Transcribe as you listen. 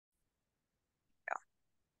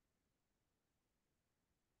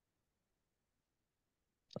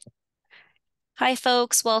Hi,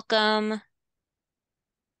 folks. Welcome.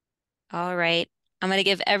 All right. I'm going to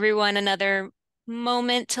give everyone another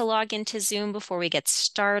moment to log into Zoom before we get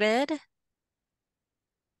started.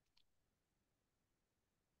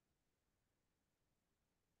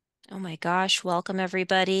 Oh my gosh. Welcome,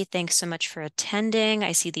 everybody. Thanks so much for attending.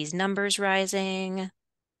 I see these numbers rising.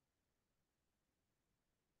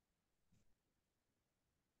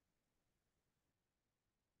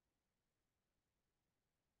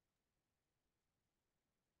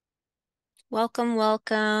 Welcome,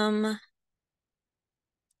 welcome.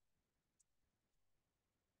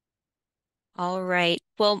 All right.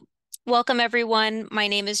 Well, welcome everyone. My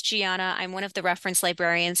name is Gianna. I'm one of the reference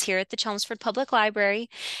librarians here at the Chelmsford Public Library.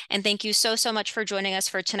 And thank you so much for joining us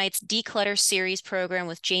for tonight's Declutter series program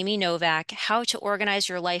with Jamie Novak, How to Organize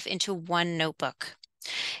Your Life into One Notebook.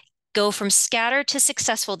 Go from scattered to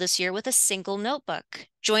successful this year with a single notebook.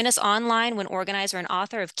 Join us online when organizer and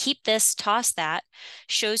author of Keep This, Toss That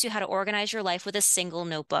shows you how to organize your life with a single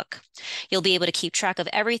notebook. You'll be able to keep track of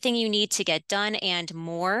everything you need to get done and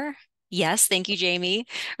more. Yes, thank you, Jamie.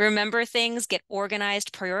 Remember things, get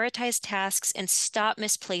organized, prioritize tasks, and stop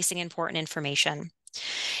misplacing important information.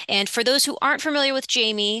 And for those who aren't familiar with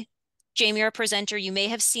Jamie, our presenter, you may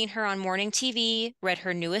have seen her on morning TV, read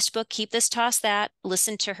her newest book, Keep This, Toss That,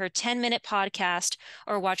 listened to her 10-minute podcast,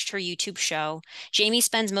 or watched her YouTube show. Jamie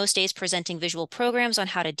spends most days presenting visual programs on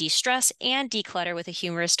how to de-stress and declutter with a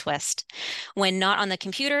humorous twist. When not on the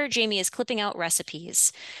computer, Jamie is clipping out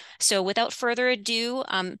recipes. So without further ado,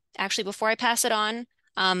 actually, before I pass it on,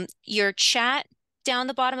 your chat down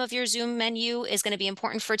the bottom of your Zoom menu is going to be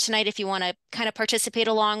important for tonight if you want to kind of participate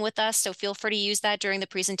along with us. So feel free to use that during the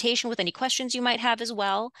presentation with any questions you might have as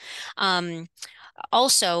well. Um,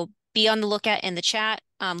 Also, be on the lookout in the chat.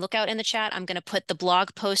 Look out in the chat. I'm going to put the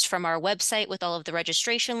blog post from our website with all of the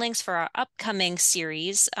registration links for our upcoming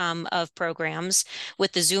series of programs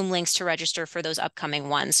with the Zoom links to register for those upcoming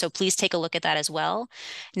ones. So please take a look at that as well.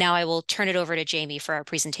 Now I will turn it over to Jamie for our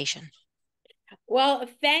presentation. Well,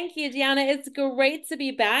 thank you, Gianna. It's great to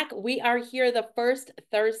be back. We are here the first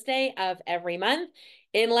Thursday of every month.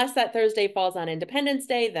 Unless that Thursday falls on Independence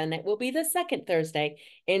Day, then it will be the second Thursday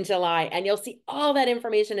in July. And you'll see all that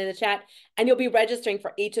information in the chat, and you'll be registering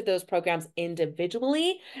for each of those programs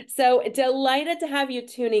individually. So delighted to have you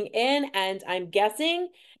tuning in. And I'm guessing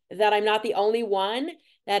that I'm not the only one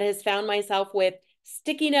that has found myself with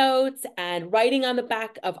sticky notes and writing on the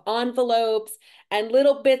back of envelopes and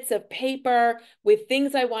little bits of paper with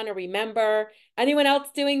things I want to remember. Anyone else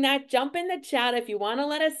doing that? Jump in the chat if you want to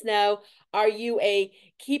let us know. Are you a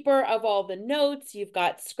keeper of all the notes? You've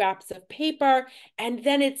got scraps of paper, and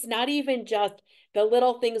then it's not even just the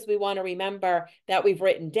little things we want to remember that we've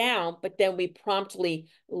written down, but then we promptly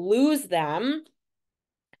lose them.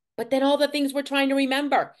 But then all the things we're trying to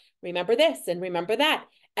remember this and remember that.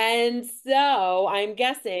 And so I'm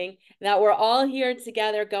guessing that we're all here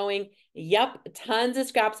together going, yep, tons of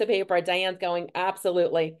scraps of paper. Diane's going,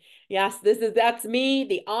 absolutely. Yes, that's me,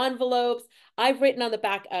 the envelopes. I've written on the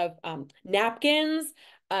back of napkins,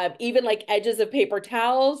 even like edges of paper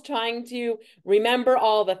towels, trying to remember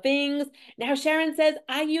all the things. Now, Sharon says,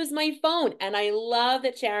 I use my phone. And I love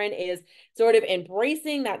that Sharon is sort of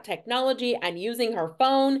embracing that technology and using her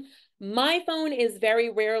phone. My phone is very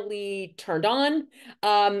rarely turned on.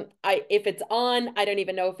 If it's on, I don't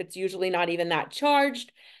even know if it's usually not even that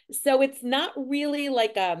charged. So it's not really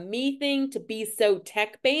like a me thing to be so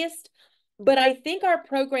tech-based. But I think our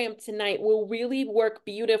program tonight will really work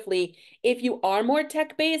beautifully. If you are more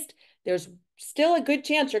tech-based, there's still a good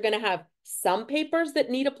chance you're going to have some papers that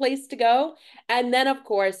need a place to go. And then, of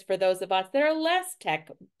course, for those of us that are less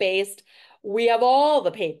tech-based, we have all the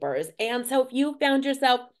papers. And so if you found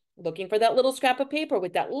yourself looking for that little scrap of paper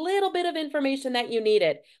with that little bit of information that you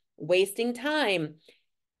needed, wasting time,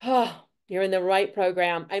 oh, you're in the right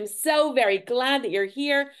program. I'm so very glad that you're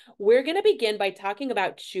here. We're going to begin by talking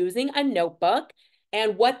about choosing a notebook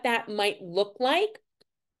and what that might look like.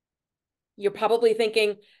 You're probably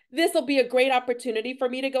thinking, this will be a great opportunity for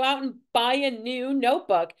me to go out and buy a new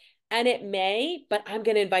notebook. And it may, but I'm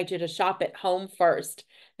going to invite you to shop at home first.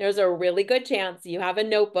 There's a really good chance you have a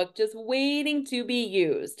notebook just waiting to be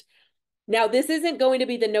used. Now, this isn't going to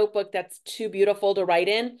be the notebook that's too beautiful to write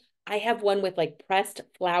in. I have one with like pressed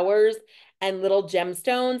flowers and little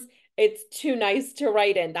gemstones. It's too nice to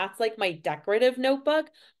write in. That's like my decorative notebook.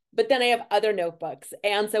 But then I have other notebooks.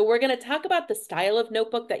 And so we're going to talk about the style of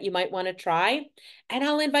notebook that you might want to try. And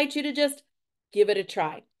I'll invite you to just give it a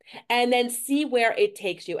try and then see where it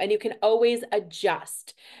takes you. And you can always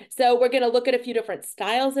adjust. So we're going to look at a few different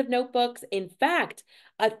styles of notebooks. In fact,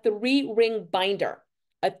 a 3-ring binder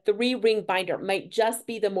a 3-ring binder might just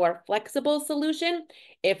be the more flexible solution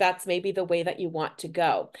if that's maybe the way that you want to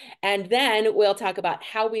go. And then we'll talk about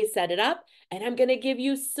how we set it up. And I'm going to give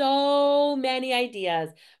you so many ideas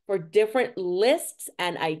for different lists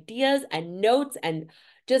and ideas and notes and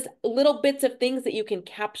just little bits of things that you can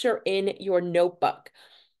capture in your notebook.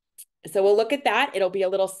 So we'll look at that. It'll be a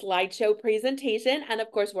little slideshow presentation. And of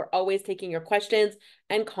course, we're always taking your questions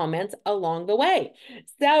and comments along the way.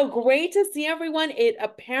 So great to see everyone. It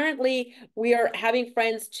apparently we are having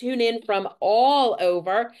friends tune in from all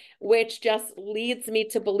over, which just leads me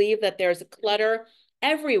to believe that there's clutter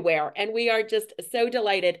everywhere. And we are just so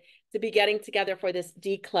delighted to be getting together for this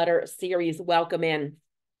Declutter series. Welcome in.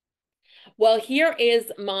 Well, here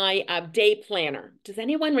is my day planner. Does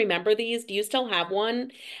anyone remember these? Do you still have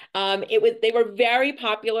one? They were very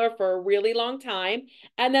popular for a really long time.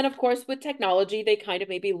 And then, of course, with technology, they kind of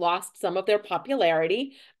maybe lost some of their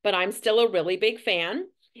popularity, but I'm still a really big fan.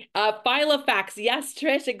 Filofax, yes,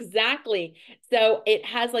 Trish, exactly. So it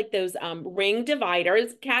has like those ring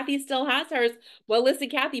dividers. Kathy still has hers. Well, listen,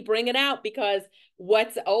 Kathy, bring it out because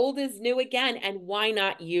what's old is new again, and why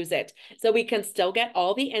not use it? So we can still get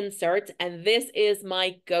all the inserts, and this is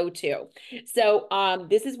my go-to. So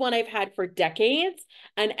this is one I've had for decades,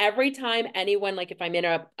 and every time anyone, like if I'm in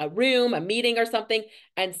a room, a meeting or something,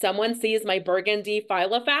 and someone sees my burgundy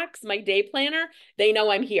Filofax, my day planner, they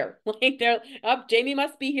know I'm here. Like they're up, Jamie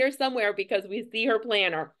must be here somewhere because we see her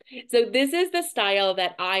planner. So this is the style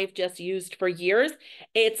that I've just used for years.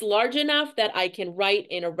 It's large enough that I can write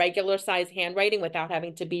in a regular size handwriting without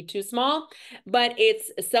having to be too small, but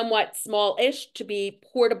it's somewhat small-ish to be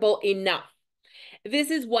portable enough.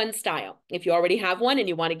 This is one style. If you already have one and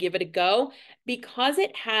you want to give it a go, because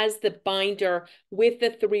it has the binder with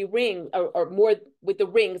the 3 ring or more with the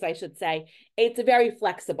rings, I should say, it's very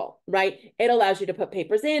flexible, right? It allows you to put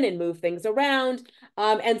papers in and move things around.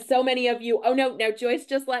 And so many of you, oh no, now Joyce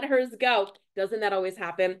just let hers go. Doesn't that always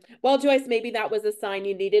happen? Well, Joyce, maybe that was a sign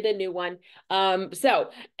you needed a new one.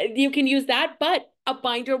 So you can use that, but a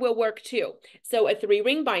binder will work too. So a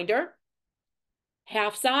 3-ring binder,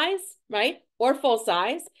 half size, right? Or full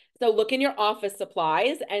size. So look in your office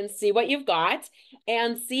supplies and see what you've got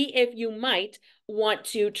and see if you might want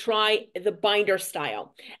to try the binder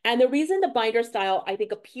style. And the reason the binder style, I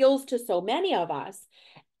think, appeals to so many of us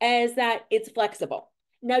is that it's flexible.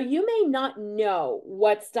 Now, you may not know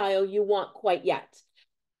what style you want quite yet.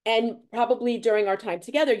 And probably during our time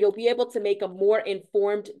together, you'll be able to make a more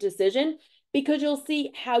informed decision because you'll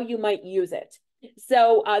see how you might use it.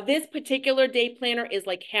 So this particular day planner is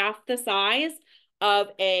like half the size of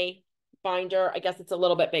a binder. I guess it's a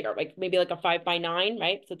little bit bigger, like maybe like a 5x9,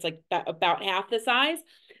 right? So it's like about half the size.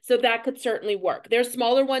 So that could certainly work. There's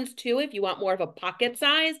smaller ones too if you want more of a pocket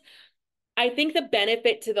size. I think the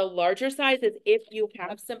benefit to the larger size is if you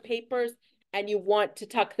have some papers and you want to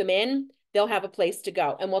tuck them in, they'll have a place to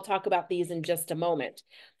go. And we'll talk about these in just a moment.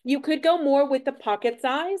 You could go more with the pocket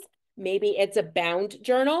size. Maybe it's a bound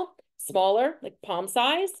journal, smaller, like palm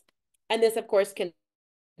size. And this, of course, can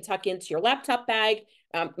tuck into your laptop bag,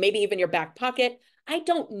 maybe even your back pocket. I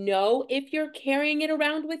don't know if you're carrying it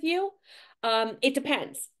around with you. It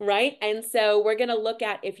depends, right? And so we're going to look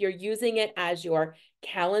at if you're using it as your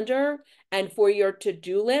calendar and for your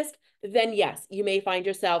to-do list, then yes, you may find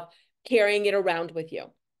yourself carrying it around with you.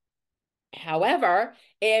 However,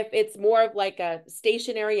 if it's more of like a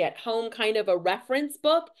stationary at home kind of a reference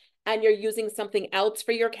book and you're using something else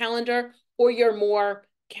for your calendar, or you're more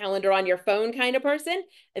calendar on your phone kind of person,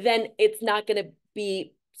 then it's not going to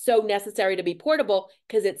be so necessary to be portable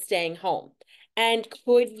because it's staying home. And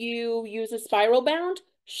could you use a spiral bound?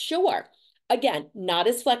 Sure. Again, not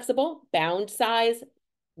as flexible, bound size,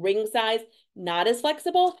 ring size, not as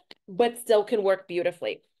flexible, but still can work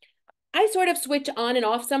beautifully. I sort of switch on and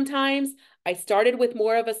off sometimes. I started with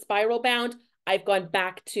more of a spiral bound. I've gone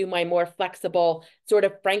back to my more flexible sort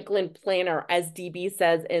of Franklin planner, as DB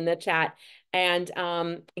says in the chat. And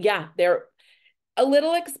yeah, they're a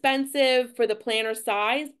little expensive for the planner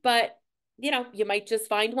size, but you might just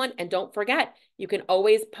find one. And don't forget, you can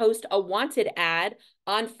always post a wanted ad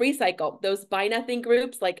on FreeCycle, those buy nothing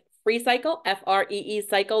groups like FreeCycle, FREE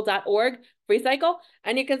cycle.org, FreeCycle.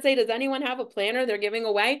 And you can say, does anyone have a planner they're giving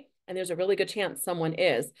away? And there's a really good chance someone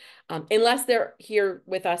is. Unless they're here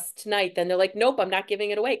with us tonight, then they're like, nope, I'm not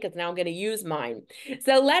giving it away because now I'm going to use mine.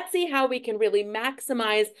 So let's see how we can really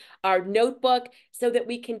maximize our notebook so that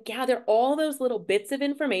we can gather all those little bits of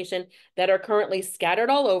information that are currently scattered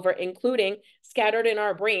all over, including scattered in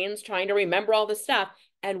our brains, trying to remember all the stuff,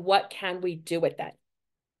 and what can we do with that?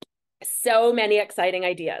 So many exciting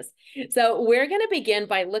ideas. So we're going to begin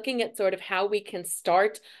by looking at sort of how we can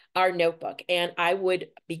start our notebook. And I would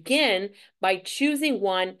begin by choosing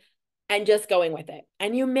one and just going with it.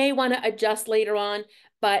 And you may want to adjust later on,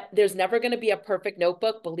 but there's never going to be a perfect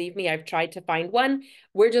notebook. Believe me, I've tried to find one.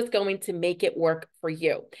 We're just going to make it work for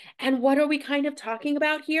you. And what are we kind of talking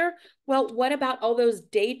about here? Well, what about all those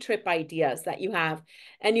day trip ideas that you have?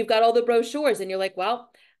 And you've got all the brochures and you're like,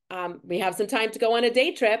 well, we have some time to go on a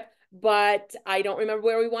day trip, but I don't remember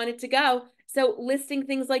where we wanted to go. So listing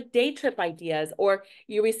things like day trip ideas, or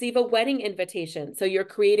you receive a wedding invitation. So you're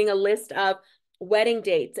creating a list of wedding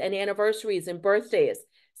dates and anniversaries and birthdays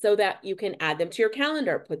so that you can add them to your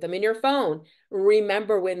calendar, put them in your phone,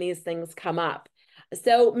 remember when these things come up.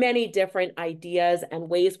 So many different ideas and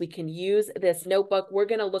ways we can use this notebook. We're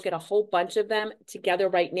going to look at a whole bunch of them together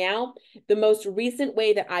right now. The most recent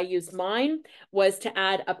way that I used mine was to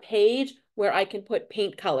add a page where I can put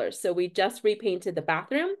paint colors. So we just repainted the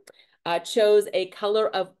bathroom, chose a color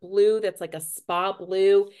of blue that's like a spa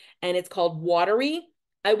blue, and it's called Watery.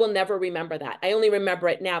 I will never remember that. I only remember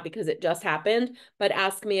it now because it just happened, but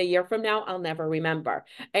ask me a year from now, I'll never remember.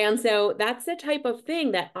 And so that's the type of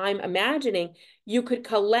thing that I'm imagining you could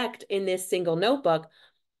collect in this single notebook.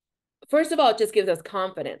 First of all, it just gives us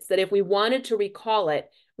confidence that if we wanted to recall it,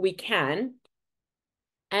 we can.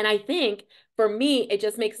 And I think for me, it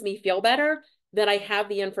just makes me feel better that I have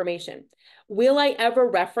the information. Will I ever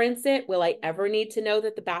reference it? Will I ever need to know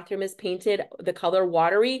that the bathroom is painted the color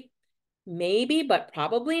Watery? Maybe, but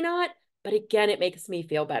probably not. But again, it makes me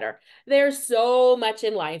feel better. There's so much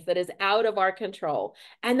in life that is out of our control.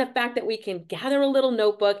 And the fact that we can gather a little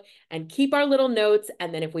notebook and keep our little notes,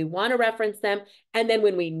 and then if we want to reference them, and then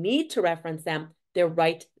when we need to reference them, they're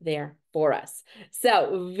right there for us.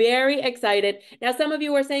 So very excited. Now, some of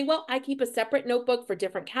you are saying, well, I keep a separate notebook for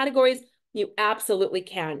different categories. You absolutely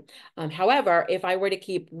can. However, if I were to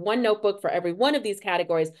keep one notebook for every one of these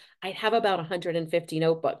categories, I'd have about 150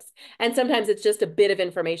 notebooks. And sometimes it's just a bit of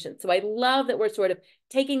information. So I love that we're sort of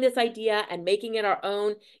taking this idea and making it our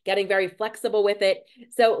own, getting very flexible with it.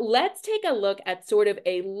 So let's take a look at sort of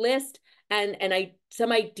a list and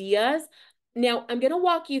some ideas. Now, I'm going to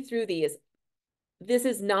walk you through these. This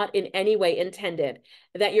is not in any way intended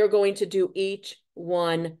that you're going to do each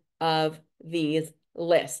one of these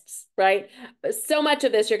lists, right? So much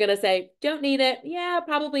of this, you're going to say, don't need it. Yeah,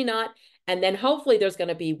 probably not. And then hopefully there's going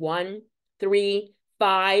to be 1, 3,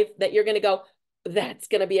 5 that you're going to go, that's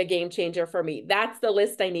going to be a game changer for me. That's the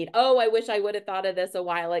list I need. Oh, I wish I would have thought of this a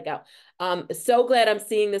while ago. So glad I'm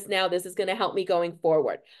seeing this now. This is going to help me going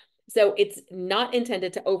forward. So it's not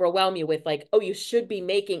intended to overwhelm you with like, oh, you should be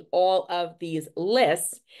making all of these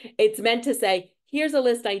lists. It's meant to say, here's a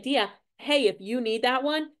list idea. Hey, if you need that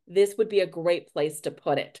one, this would be a great place to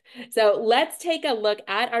put it. So let's take a look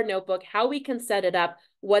at our notebook, how we can set it up,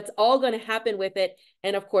 what's all going to happen with it,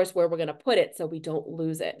 and of course, where we're going to put it so we don't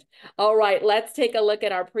lose it. All right, let's take a look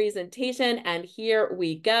at our presentation, and here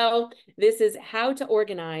we go. This is how to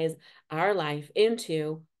organize our life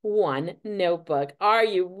into one notebook. Are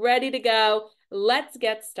you ready to go? Let's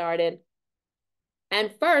get started.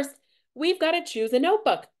 And first, we've got to choose a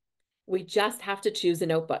notebook. We just have to choose a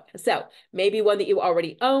notebook. So maybe one that you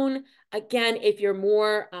already own. Again, if you're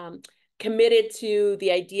more committed to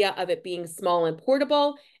the idea of it being small and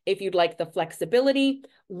portable, if you'd like the flexibility.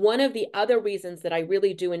 One of the other reasons that I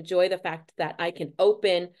really do enjoy the fact that I can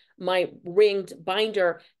open my ringed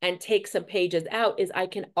binder and take some pages out is I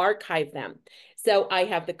can archive them. So I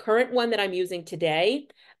have the current one that I'm using today,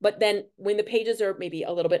 but then when the pages are maybe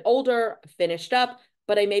a little bit older, finished up,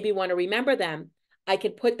 but I maybe want to remember them, I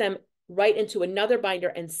can put them right into another binder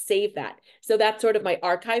and save that. So that's sort of my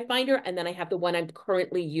archive binder. And then I have the one I'm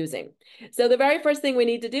currently using. So the very first thing we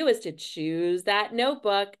need to do is to choose that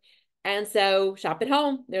notebook. And so shop at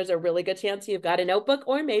home. There's a really good chance you've got a notebook,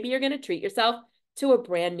 or maybe you're going to treat yourself to a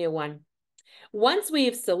brand new one. Once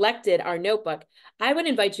we've selected our notebook, I would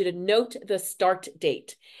invite you to note the start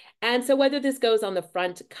date. And so whether this goes on the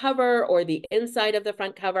front cover or the inside of the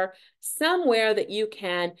front cover, somewhere that you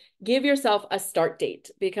can give yourself a start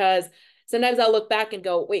date, because sometimes I'll look back and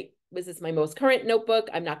go, wait, was this my most current notebook?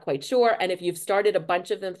 I'm not quite sure. And if you've started a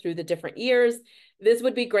bunch of them through the different years, this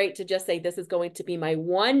would be great to just say, this is going to be my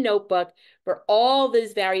one notebook for all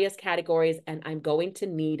these various categories, and I'm going to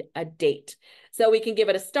need a date. So we can give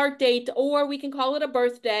it a start date, or we can call it a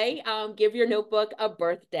birthday. Give your notebook a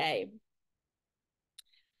birthday.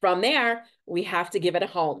 From there, we have to give it a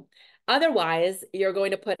home. Otherwise, you're going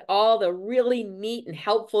to put all the really neat and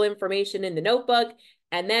helpful information in the notebook,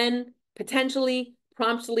 and then potentially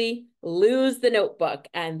promptly lose the notebook,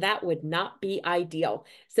 and that would not be ideal.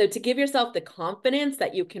 So to give yourself the confidence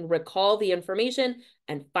that you can recall the information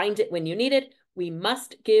and find it when you need it, we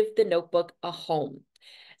must give the notebook a home.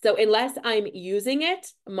 So unless I'm using it,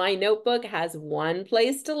 my notebook has one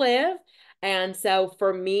place to live. And so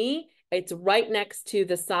for me, it's right next to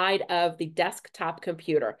the side of the desktop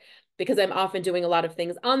computer because I'm often doing a lot of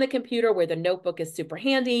things on the computer where the notebook is super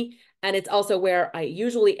handy. And it's also where I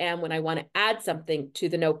usually am when I want to add something to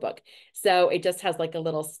the notebook. So it just has like a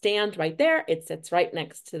little stand right there. It sits right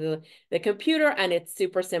next to the computer and it's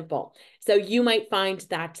super simple. So you might find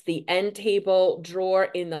that the end table drawer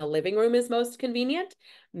in the living room is most convenient.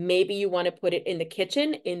 Maybe you want to put it in the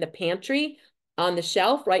kitchen, in the pantry, on the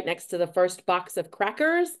shelf right next to the first box of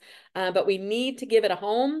crackers. But we need to give it a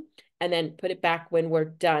home and then put it back when we're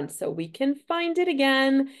done so we can find it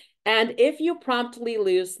again. And if you promptly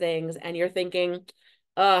lose things and you're thinking,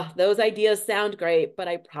 those ideas sound great, but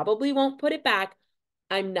I probably won't put it back,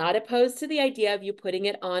 I'm not opposed to the idea of you putting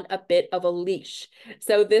it on a bit of a leash.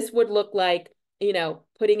 So this would look like,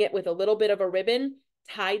 putting it with a little bit of a ribbon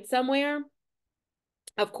tied somewhere,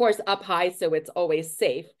 of course, up high, so it's always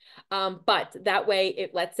safe. But that way,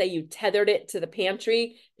 let's say you tethered it to the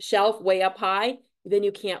pantry shelf way up high, then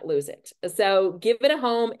you can't lose it. So give it a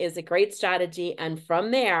home is a great strategy. And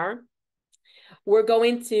from there, we're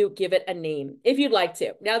going to give it a name if you'd like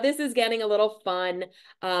to. Now, this is getting a little fun.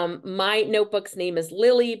 My notebook's name is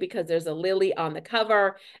Lily because there's a lily on the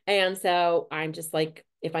cover. And so I'm just like,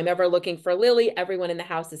 if I'm ever looking for Lily, everyone in the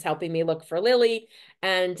house is helping me look for Lily.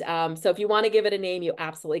 And so if you want to give it a name, you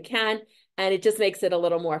absolutely can. And it just makes it a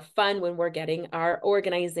little more fun when we're getting our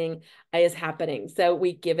organizing is happening. So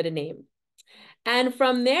we give it a name. And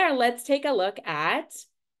from there, let's take a look at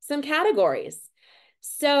some categories.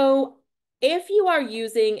 So if you are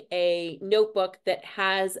using a notebook that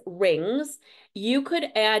has rings, you could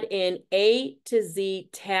add in A to Z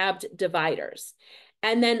tabbed dividers.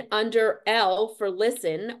 And then under L for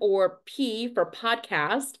listen, or P for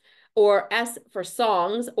podcast, or S for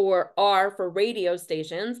songs, or R for radio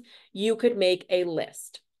stations, you could make a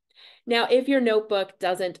list. Now, if your notebook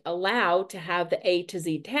doesn't allow to have the A to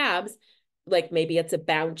Z tabs, like maybe it's a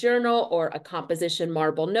bound journal or a composition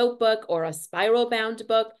marble notebook or a spiral bound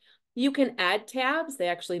book, you can add tabs. They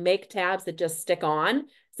actually make tabs that just stick on.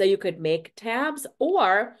 So you could make tabs,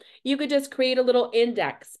 or you could just create a little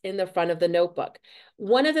index in the front of the notebook.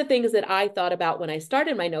 One of the things that I thought about when I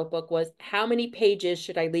started my notebook was how many pages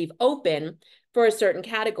should I leave open for a certain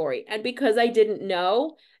category? And because I didn't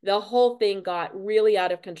know, the whole thing got really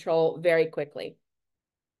out of control very quickly.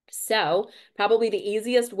 So probably the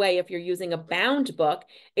easiest way if you're using a bound book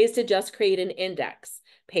is to just create an index.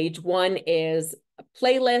 Page 1 is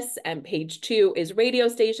playlists and page 2 is radio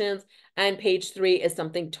stations and page 3 is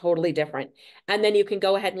something totally different. And then you can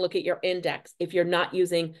go ahead and look at your index if you're not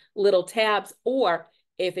using little tabs or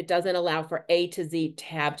if it doesn't allow for A to Z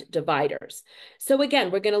tabbed dividers. So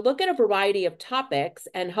again, we're going to look at a variety of topics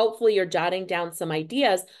and hopefully you're jotting down some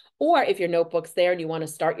ideas, or if your notebook's there and you want to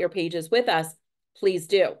start your pages with us, please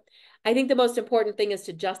do. I think the most important thing is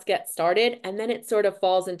to just get started and then it sort of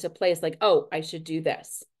falls into place like, oh, I should do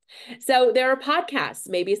this. So there are podcasts.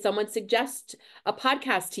 Maybe someone suggests a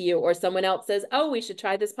podcast to you or someone else says, oh, we should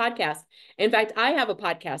try this podcast. In fact, I have a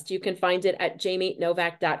podcast. You can find it at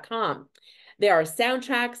jamienovak.com. There are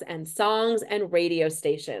soundtracks and songs and radio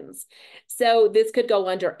stations. So this could go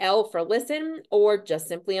under L for listen or just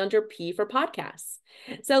simply under P for podcasts.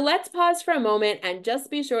 So let's pause for a moment and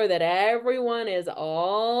just be sure that everyone is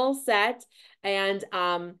all set. And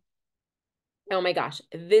oh my gosh,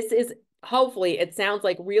 this is hopefully it sounds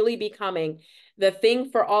like really becoming the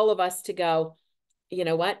thing for all of us to go, you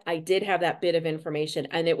know what? I did have that bit of information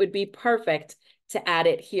and it would be perfect to add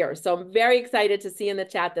it here. So I'm very excited to see in the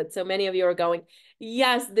chat that so many of you are going,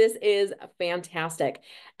 yes, this is fantastic.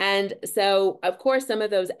 And so of course, some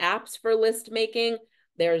of those apps for list making,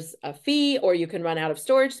 there's a fee or you can run out of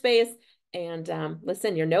storage space. And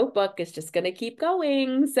listen, your notebook is just going to keep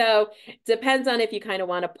going. So it depends on if you kind of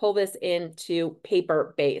want to pull this into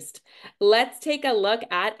paper-based. Let's take a look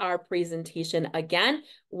at our presentation again.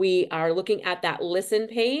 We are looking at that listen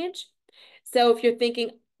page. So if you're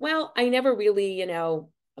thinking, well, I never really,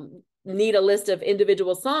 need a list of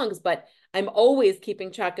individual songs, but I'm always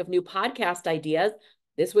keeping track of new podcast ideas,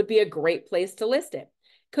 this would be a great place to list it.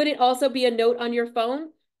 Could it also be a note on your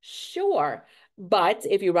phone? Sure. But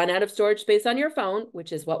if you run out of storage space on your phone,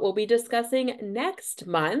 which is what we'll be discussing next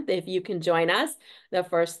month, if you can join us the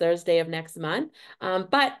first Thursday of next month,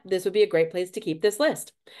 but this would be a great place to keep this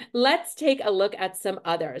list. Let's take a look at some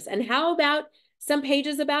others. And how about some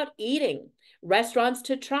pages about eating, restaurants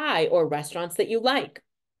to try, or restaurants that you like.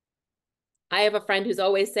 I have a friend who's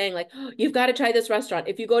always saying, like, oh, you've got to try this restaurant.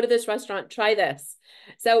 If you go to this restaurant, try this.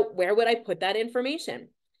 So where would I put that information?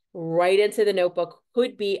 Right into the notebook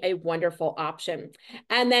could be a wonderful option.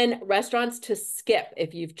 And then restaurants to skip.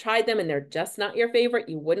 If you've tried them and they're just not your favorite,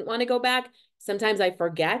 you wouldn't want to go back. Sometimes I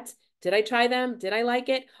forget. Did I try them? Did I like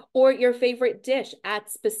it? Or your favorite dish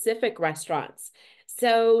at specific restaurants.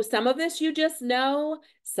 So some of this you just know,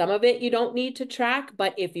 some of it you don't need to track.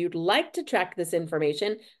 But if you'd like to track this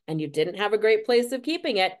information and you didn't have a great place of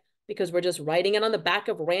keeping it, because we're just writing it on the back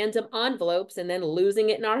of random envelopes and then losing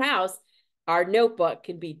it in our house, our notebook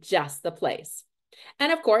can be just the place.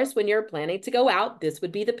 And of course, when you're planning to go out, this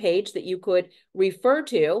would be the page that you could refer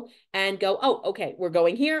to and go, oh, okay, we're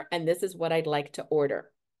going here, and this is what I'd like to order.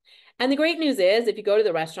 And the great news is, if you go to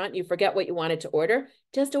the restaurant, you forget what you wanted to order,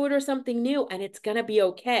 just order something new and it's going to be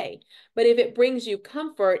okay. But if it brings you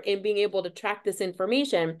comfort in being able to track this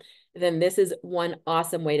information, then this is one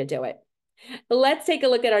awesome way to do it. Let's take a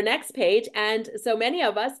look at our next page. And so many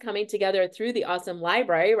of us coming together through the awesome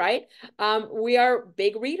library, right? We are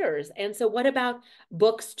big readers. And so what about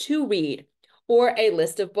books to read, or a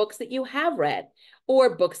list of books that you have read,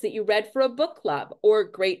 or books that you read for a book club, or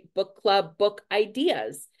great book club book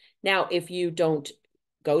ideas? Now, if you don't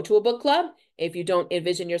go to a book club, if you don't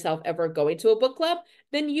envision yourself ever going to a book club,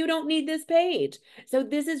 then you don't need this page. So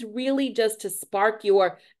this is really just to spark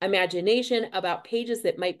your imagination about pages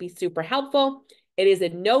that might be super helpful. It is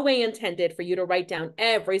in no way intended for you to write down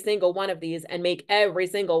every single one of these and make every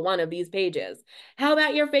single one of these pages. How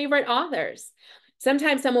about your favorite authors?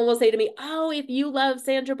 Sometimes someone will say to me, oh, if you love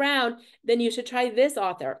Sandra Brown, then you should try this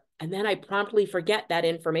author. And then I promptly forget that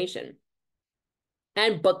information.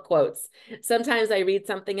 And book quotes. Sometimes I read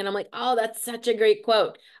something and I'm like, oh, that's such a great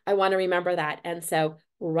quote. I want to remember that. And so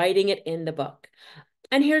writing it in the book.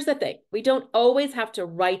 And here's the thing, we don't always have to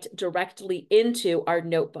write directly into our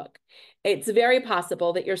notebook. It's very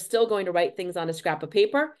possible that you're still going to write things on a scrap of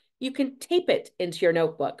paper. You can tape it into your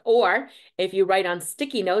notebook. Or if you write on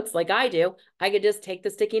sticky notes like I do, I could just take the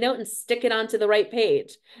sticky note and stick it onto the right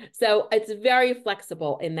page. So it's very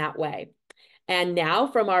flexible in that way. And now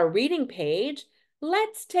from our reading page,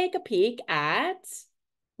 let's take a peek at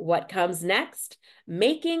what comes next.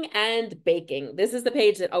 Making and baking. This is the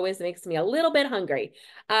page that always makes me a little bit hungry.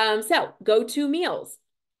 So go-to meals.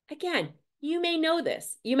 Again, you may know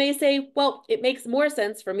this. You may say, well, it makes more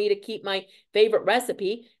sense for me to keep my favorite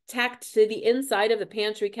recipe tacked to the inside of the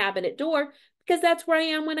pantry cabinet door because that's where I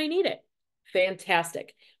am when I need it.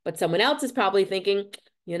 Fantastic. But someone else is probably thinking,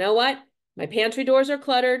 you know what? My pantry doors are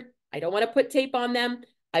cluttered. I don't want to put tape on them.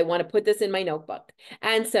 I want to put this in my notebook.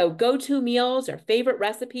 And so go-to meals or favorite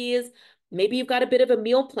recipes. Maybe you've got a bit of a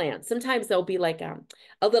meal plan. Sometimes there'll be like a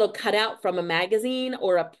little cutout from a magazine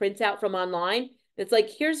or a printout from online. It's like,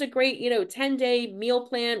 here's a great, 10-day meal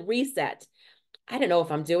plan reset. I don't know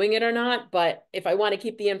if I'm doing it or not, but if I want to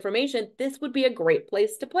keep the information, this would be a great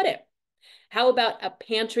place to put it. How about a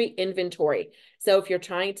pantry inventory? So if you're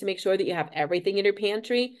trying to make sure that you have everything in your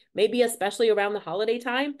pantry, maybe especially around the holiday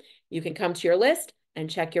time, you can come to your list and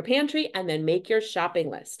check your pantry and then make your shopping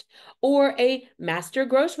list, or a master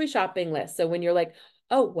grocery shopping list. So when you're like,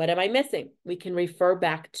 oh, what am I missing? We can refer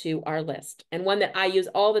back to our list. And one that I use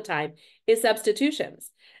all the time is substitutions.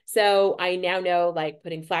 So I now know like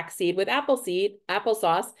putting flaxseed with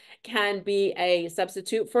applesauce can be a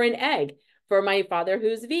substitute for an egg for my father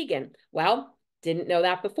who's vegan. Well, didn't know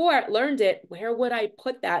that before, learned it. Where would I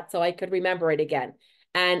put that so I could remember it again?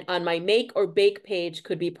 And on my make or bake page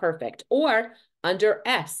could be perfect. Or under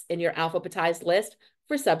S in your alphabetized list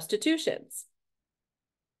for substitutions.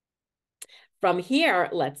 From here,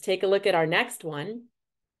 let's take a look at our next one.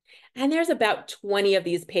 And there's about 20 of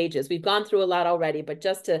these pages. We've gone through a lot already, but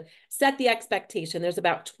just to set the expectation, there's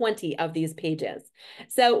about 20 of these pages.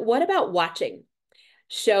 So what about watching?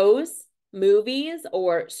 Shows, movies,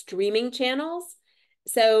 or streaming channels?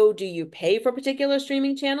 So do you pay for particular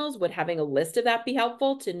streaming channels? Would having a list of that be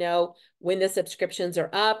helpful to know when the subscriptions are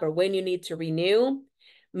up or when you need to renew?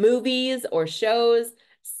 Movies or shows?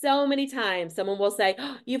 So many times someone will say,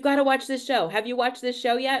 oh, you've got to watch this show. Have you watched this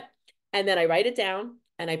show yet? And then I write it down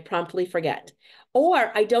and I promptly forget.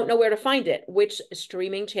 Or I don't know where to find it. Which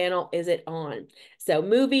streaming channel is it on? So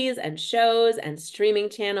movies and shows and streaming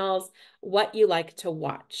channels, what you like to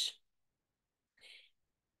watch.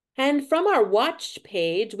 And from our watched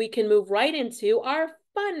page, we can move right into our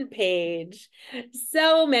fun page.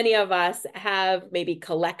 So many of us have maybe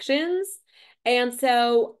collections. And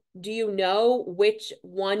so do you know which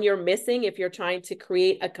one you're missing if you're trying to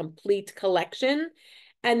create a complete collection?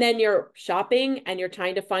 And then you're shopping and you're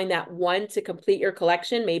trying to find that one to complete your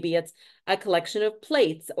collection. Maybe it's a collection of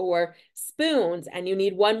plates or spoons and you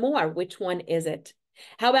need one more. Which one is it?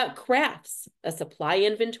 How about crafts, a supply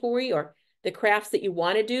inventory or the crafts that you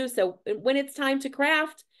want to do? So when it's time to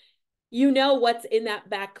craft, you know what's in that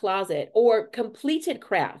back closet, or completed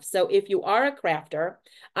crafts. So if you are a crafter,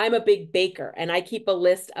 I'm a big baker and I keep a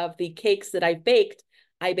list of the cakes that I've baked.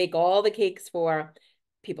 I bake all the cakes for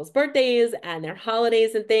people's birthdays and their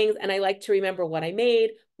holidays and things. And I like to remember what I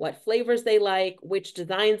made, what flavors they like, which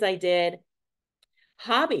designs I did.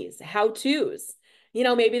 Hobbies, how-tos.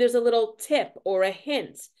 Maybe there's a little tip or a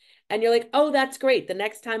hint. And you're like, oh, that's great. The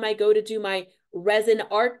next time I go to do my resin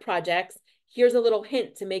art projects, here's a little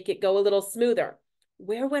hint to make it go a little smoother.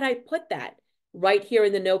 Where would I put that? Right here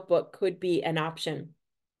in the notebook could be an option.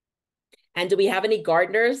 And do we have any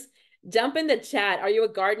gardeners? Jump in the chat. Are you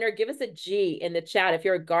a gardener? Give us a G in the chat if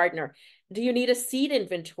you're a gardener. Do you need a seed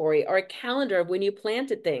inventory or a calendar of when you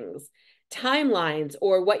planted things? Timelines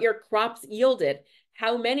or what your crops yielded?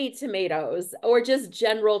 How many tomatoes? Or just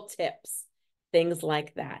general tips? Things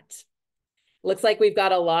like that. Looks like we've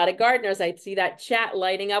got a lot of gardeners. I see that chat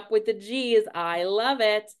lighting up with the G's. I love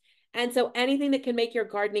it. And so anything that can make your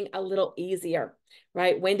gardening a little easier,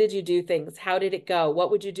 right? When did you do things? How did it go?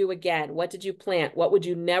 What would you do again? What did you plant? What would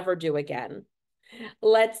you never do again?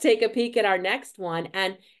 Let's take a peek at our next one.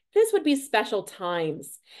 And this would be special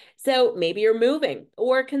times. So maybe you're moving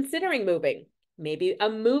or considering moving. Maybe a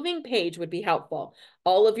moving page would be helpful.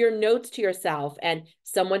 All of your notes to yourself, and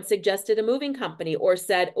someone suggested a moving company or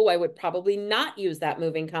said, oh, I would probably not use that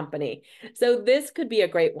moving company. So this could be a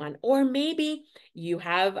great one. Or maybe you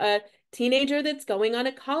have a teenager that's going on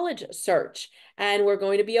a college search and we're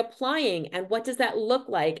going to be applying. And what does that look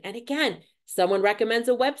like? And again, someone recommends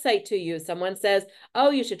a website to you. Someone says, oh,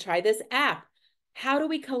 you should try this app. How do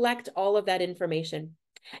we collect all of that information?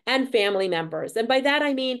 And family members. And by that,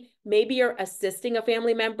 I mean, maybe you're assisting a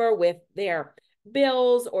family member with their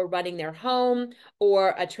bills or running their home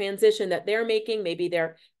or a transition that they're making. Maybe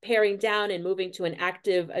they're paring down and moving to an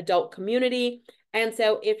active adult community. And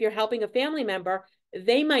so if you're helping a family member,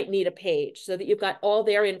 they might need a page so that you've got all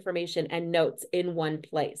their information and notes in one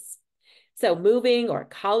place. So moving or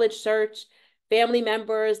college search, family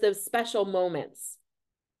members, those special moments.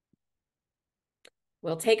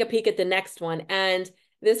 We'll take a peek at the next one. And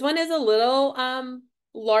this one is a little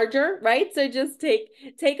larger, right? So just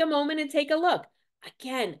take a moment and take a look.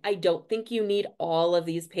 Again, I don't think you need all of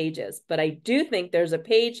these pages, but I do think there's a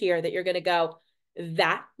page here that you're going to go,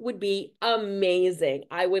 that would be amazing.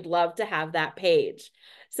 I would love to have that page.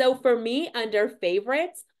 So for me, under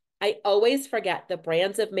favorites, I always forget the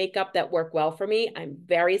brands of makeup that work well for me. I'm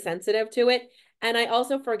very sensitive to it. And I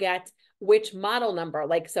also forget which model number.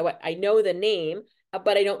 Like, so I know the name,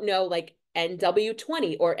 but I don't know like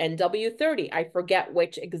NW20 or NW30. I forget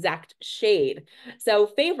which exact shade. So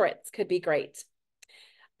favorites could be great.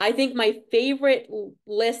 I think my favorite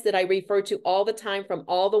list that I refer to all the time from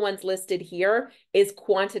all the ones listed here is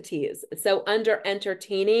quantities. So under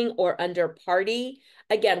entertaining or under party,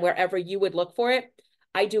 again, wherever you would look for it,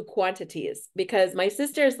 I do quantities because my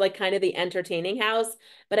sister is like kind of the entertaining house,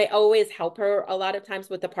 but I always help her a lot of times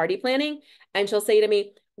with the party planning. And she'll say to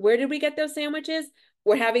me, where did we get those sandwiches?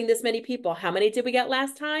 We're having this many people. How many did we get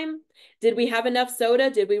last time? Did we have enough soda?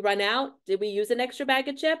 Did we run out? Did we use an extra bag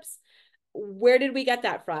of chips? Where did we get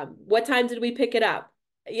that from? What time did we pick it up?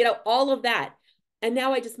 All of that. And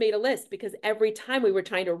now I just made a list because every time we were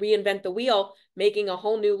trying to reinvent the wheel, making a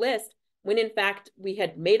whole new list, when in fact we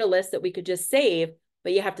had made a list that we could just save,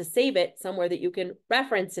 but you have to save it somewhere that you can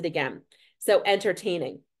reference it again. So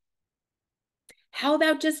entertaining. How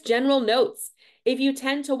about just general notes? If you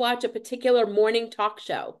tend to watch a particular morning talk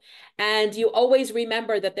show and you always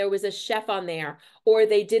remember that there was a chef on there or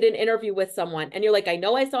they did an interview with someone and you're like, I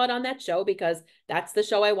know I saw it on that show because that's the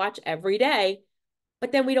show I watch every day,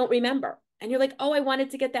 but then we don't remember. And you're like, oh, I wanted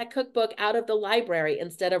to get that cookbook out of the library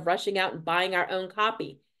instead of rushing out and buying our own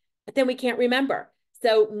copy. But then we can't remember.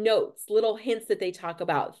 So notes, little hints that they talk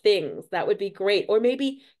about, things, that would be great. Or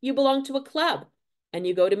maybe you belong to a club and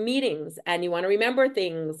you go to meetings and you want to remember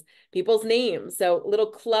things, people's names. So little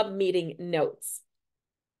club meeting notes.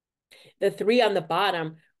 The three on the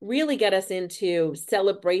bottom really get us into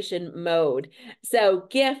celebration mode. So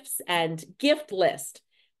gifts and gift list,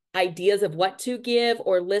 ideas of what to give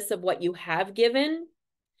or lists of what you have given.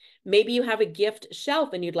 Maybe you have a gift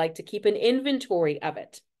shelf and you'd like to keep an inventory of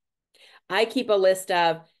it. I keep a list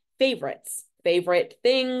of favorites, favorite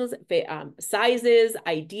things, sizes,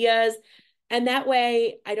 ideas. And that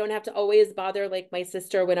way I don't have to always bother like my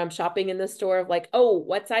sister when I'm shopping in the store of like, oh,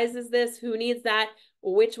 what size is this? Who needs that?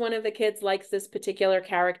 Which one of the kids likes this particular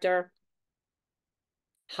character?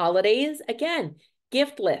 Holidays, again,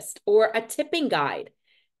 gift list or a tipping guide.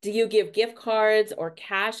 Do you give gift cards or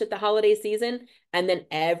cash at the holiday season? And then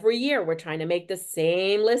every year we're trying to make the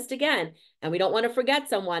same list again. And we don't want to forget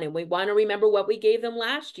someone and we want to remember what we gave them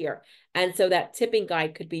last year. And so that tipping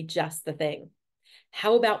guide could be just the thing.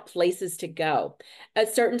 How about places to go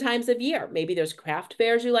at certain times of year? Maybe there's craft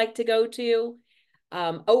fairs you like to go to.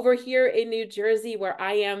 Over here in New Jersey, where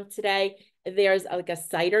I am today, there's like a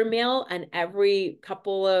cider mill, and every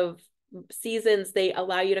couple of seasons they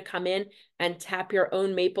allow you to come in and tap your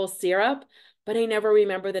own maple syrup. But I never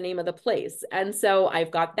remember the name of the place. And so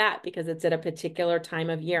I've got that because it's at a particular time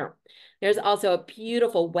of year. There's also a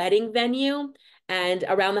beautiful wedding venue. And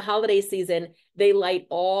around the holiday season, they light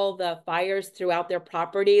all the fires throughout their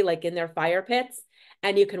property, like in their fire pits.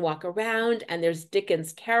 And you can walk around, and there's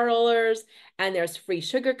Dickens carolers, and there's free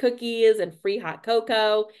sugar cookies and free hot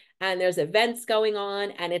cocoa, and there's events going on,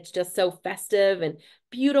 and it's just so festive and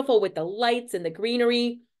beautiful with the lights and the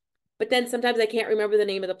greenery. But then sometimes I can't remember the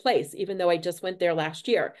name of the place, even though I just went there last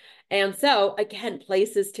year. And so, again,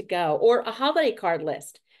 places to go or a holiday card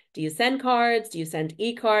list. Do you send cards? Do you send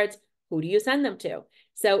e-cards? Who do you send them to?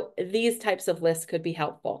 So these types of lists could be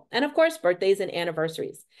helpful. And of course, birthdays and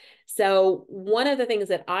anniversaries. So one of the things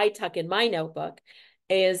that I tuck in my notebook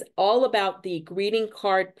is all about the greeting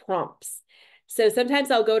card prompts. So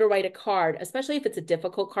sometimes I'll go to write a card, especially if it's a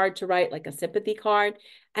difficult card to write, like a sympathy card,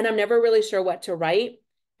 and I'm never really sure what to write.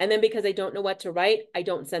 And then because I don't know what to write, I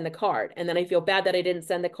don't send the card. And then I feel bad that I didn't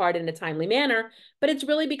send the card in a timely manner, but it's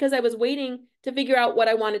really because I was waiting to figure out what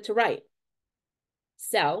I wanted to write.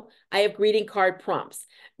 So I have greeting card prompts,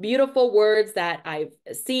 beautiful words that I've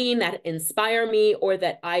seen that inspire me or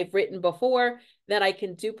that I've written before that I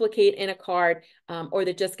can duplicate in a card or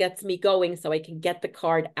that just gets me going so I can get the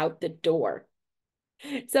card out the door.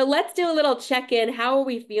 So let's do a little check-in. How are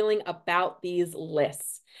we feeling about these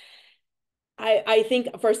lists? I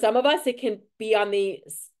think for some of us, it can be on the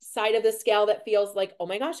side of the scale that feels like, oh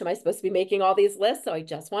my gosh, am I supposed to be making all these lists? So I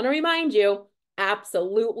just want to remind you,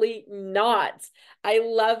 absolutely not. I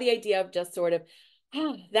love the idea of just sort of,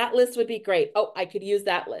 oh, that list would be great. Oh, I could use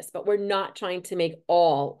that list, but we're not trying to make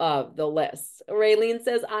all of the lists. Raylene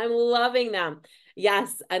says, I'm loving them.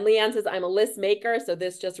 Yes. And Leanne says, I'm a list maker. So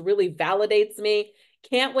this just really validates me.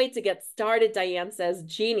 Can't wait to get started. Diane says,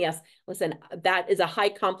 genius. Listen, that is a high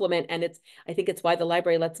compliment. And I think it's why the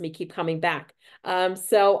library lets me keep coming back.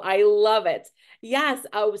 So I love it. Yes.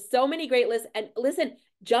 Oh, so many great lists. And listen,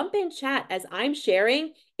 jump in chat as I'm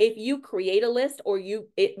sharing. If you create a list or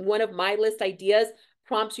one of my list ideas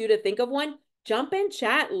prompts you to think of one, jump in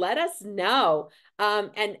chat. Let us know.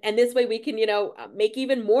 And this way we can, make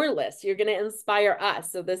even more lists. You're going to inspire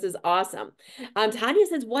us. So this is awesome. Tanya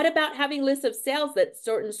says, what about having lists of sales that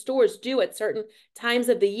certain stores do at certain times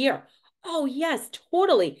of the year? Oh, yes,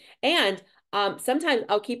 totally. And sometimes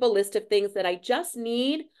I'll keep a list of things that I just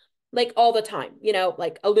need like all the time,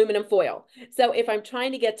 like aluminum foil. So if I'm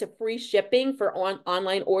trying to get to free shipping for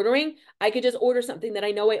online ordering, I could just order something that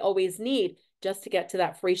I know I always need just to get to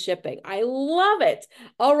that free shipping. I love it.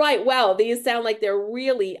 All right. Well, these sound like they're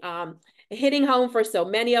really hitting home for so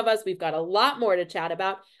many of us. We've got a lot more to chat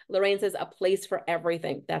about. Lorraine says a place for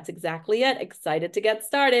everything. That's exactly it. Excited to get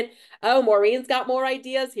started. Oh, Maureen's got more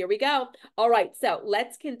ideas. Here we go. All right. So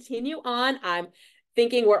let's continue on. I'm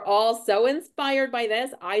thinking we're all so inspired by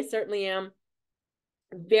this. I certainly am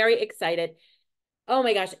very excited. Oh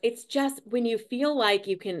my gosh, it's just when you feel like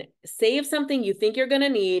you can save something you think you're going to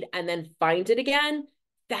need and then find it again,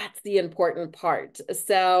 that's the important part.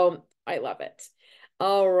 So I love it.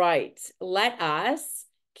 All right, let us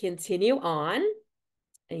continue on.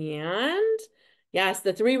 And yes,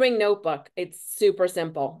 the 3-ring notebook. It's super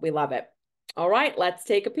simple. We love it. All right, let's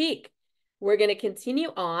take a peek. We're going to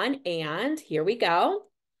continue on, and here we go.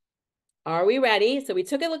 Are we ready? So we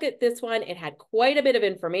took a look at this one. It had quite a bit of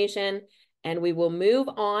information, and we will move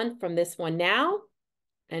on from this one now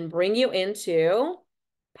and bring you into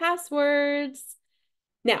passwords.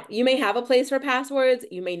 Now, you may have a place for passwords.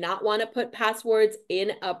 You may not want to put passwords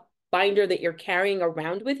in a binder that you're carrying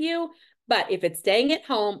around with you. But if it's staying at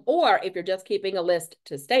home or if you're just keeping a list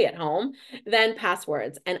to stay at home, then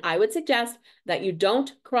passwords. And I would suggest that you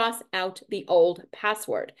don't cross out the old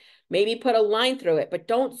password. Maybe put a line through it, but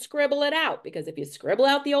don't scribble it out, because if you scribble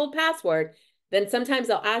out the old password, then sometimes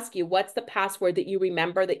they'll ask you, what's the password that you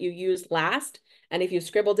remember that you used last? And if you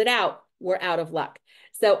scribbled it out, we're out of luck.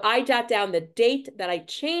 So I jot down the date that I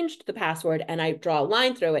changed the password and I draw a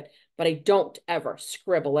line through it, but I don't ever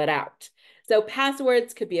scribble it out. So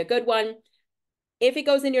passwords could be a good one. If it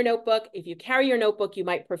goes in your notebook, if you carry your notebook, you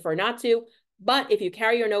might prefer not to, But if you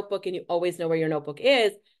carry your notebook and you always know where your notebook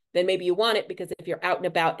is, then maybe you want it because if you're out and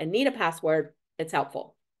about and need a password, it's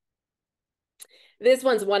helpful. This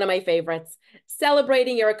one's one of my favorites.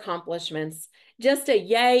 Celebrating your accomplishments. Just a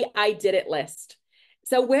yay, I did it list.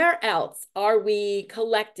 So where else are we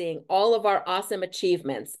collecting all of our awesome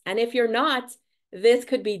achievements? And if you're not, this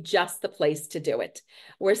could be just the place to do it.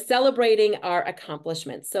 We're celebrating our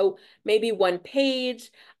accomplishments. So maybe one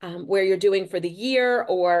page where you're doing for the year,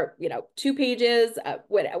 or 2 pages,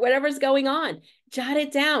 whatever's going on. Jot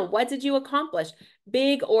it down. What did you accomplish?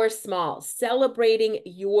 Big or small, celebrating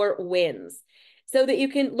your wins so that you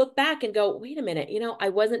can look back and go, wait a minute, I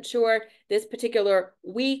wasn't sure this particular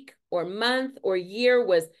week or month or year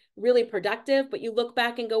was really productive, but you look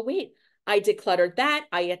back and go, wait, I decluttered that.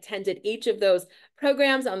 I attended each of those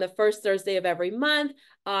programs on the first Thursday of every month.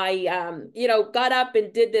 I, got up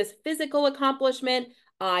and did this physical accomplishment.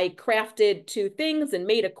 I crafted 2 things and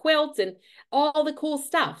made a quilt and all the cool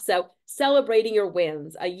stuff. So celebrating your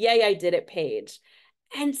wins, a yay, I did it page.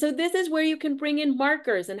 And so this is where you can bring in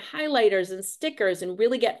markers and highlighters and stickers and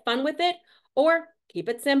really get fun with it, or keep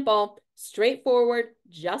it simple, straightforward,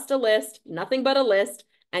 just a list, nothing but a list,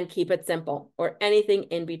 and keep it simple, or anything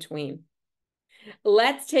in between.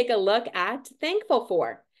 Let's take a look at thankful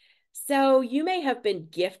for. So you may have been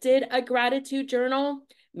gifted a gratitude journal.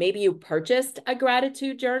 Maybe you purchased a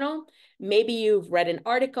gratitude journal. Maybe you've read an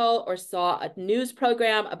article or saw a news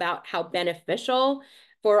program about how beneficial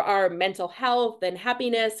for our mental health and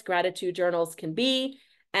happiness gratitude journals can be.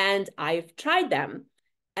 And I've tried them.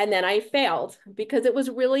 And then I failed because it was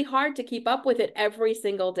really hard to keep up with it every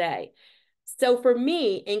single day. So for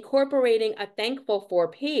me, incorporating a thankful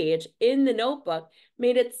for page in the notebook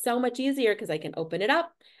made it so much easier because I can open it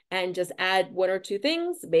up and just add 1 or 2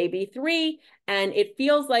 things, maybe 3. And it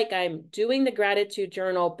feels like I'm doing the gratitude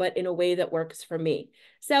journal, but in a way that works for me.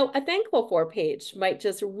 So a thankful for page might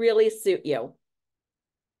just really suit you.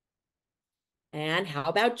 And how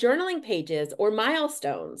about journaling pages or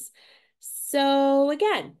milestones? So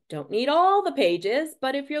again, don't need all the pages,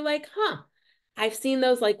 but if you're like, I've seen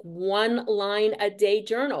those like 1 line-a-day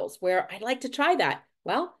journals where I'd like to try that.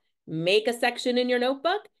 Well, make a section in your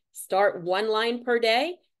notebook, start 1 line per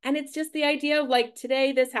day. And it's just the idea of like,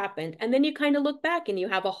 today this happened. And then you kind of look back and you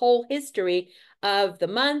have a whole history of the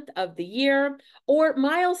month, of the year, or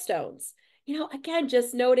milestones. Again,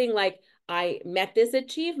 just noting like, I met this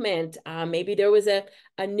achievement. Maybe there was a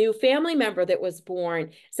new family member that was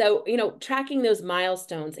born. So, tracking those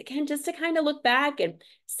milestones, again, just to kind of look back and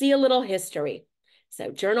see a little history.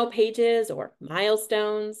 So journal pages or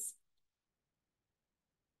milestones.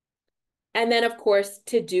 And then, of course,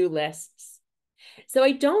 to-do lists. So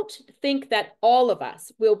I don't think that all of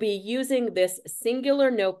us will be using this singular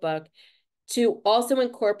notebook to also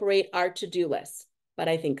incorporate our to-do lists, but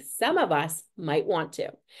I think some of us might want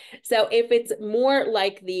to. So if it's more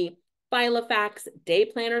like the Filofax day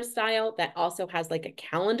planner style that also has like a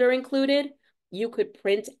calendar included, you could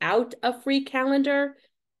print out a free calendar.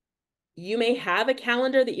 You may have a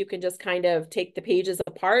calendar that you can just kind of take the pages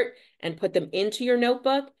apart and put them into your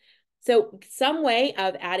notebook. So some way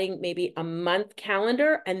of adding maybe a month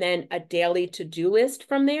calendar and then a daily to-do list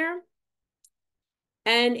from there.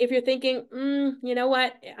 And if you're thinking, you know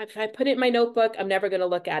what, if I put it in my notebook, I'm never going to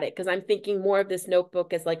look at it because I'm thinking more of this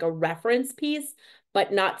notebook as like a reference piece,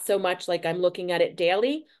 but not so much like I'm looking at it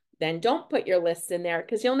daily, then don't put your lists in there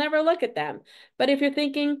because you'll never look at them. But if you're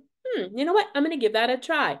thinking, you know what, I'm going to give that a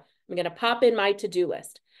try. I'm going to pop in my to-do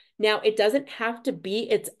list. Now, it doesn't have to be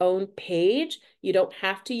its own page. You don't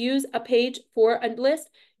have to use a page for a list.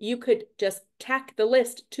 You could just tack the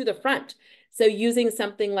list to the front. So using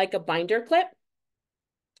something like a binder clip,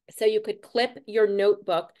 so you could clip your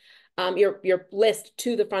notebook, your list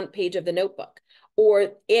to the front page of the notebook.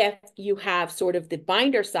 Or if you have sort of the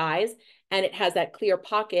binder size and it has that clear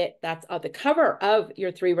pocket that's on the cover of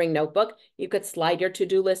your 3-ring notebook, you could slide your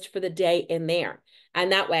to-do list for the day in there.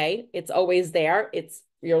 And that way it's always there.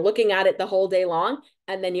 You're looking at it the whole day long,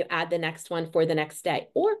 and then you add the next one for the next day.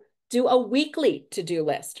 Or do a weekly to-do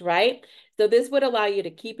list, right? So this would allow you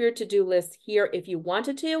to keep your to-do list here if you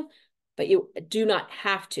wanted to, but you do not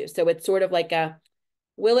have to. So it's sort of like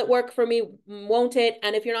will it work for me? Won't it?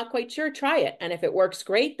 And if you're not quite sure, try it. And if it works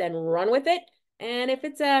great, then run with it. And if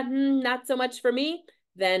it's not so much for me,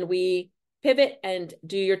 then we pivot and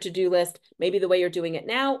do your to-do list, maybe the way you're doing it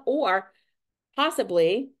now, or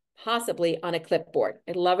possibly on a clipboard.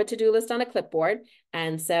 I love a to-do list on a clipboard.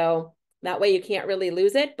 And so that way you can't really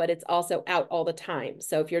lose it, but it's also out all the time.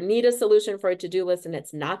 So if you need a solution for a to-do list and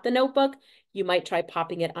it's not the notebook, you might try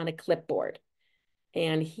popping it on a clipboard.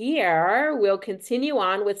 And here we'll continue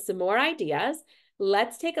on with some more ideas.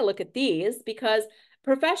 let's take a look at these because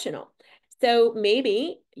professional. So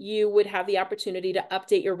maybe you would have the opportunity to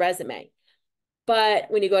update your resume. But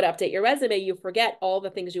when you go to update your resume, you forget all the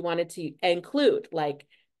things you wanted to include, like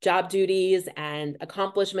job duties and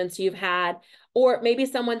accomplishments you've had. Or maybe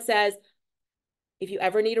someone says, if you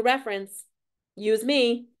ever need a reference, use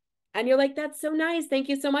me. And you're like, that's so nice. Thank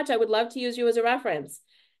you so much. I would love to use you as a reference.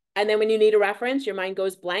 And then when you need a reference, your mind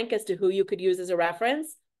goes blank as to who you could use as a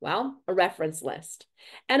reference. Well, a reference list.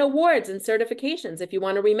 And awards and certifications if you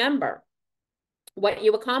want to remember what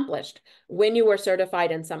you accomplished when you were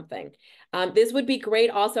certified in something. This would be great.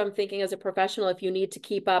 Also, I'm thinking as a professional, if you need to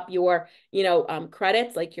keep up your,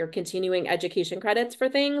 credits, like your continuing education credits for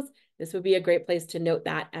things, this would be a great place to note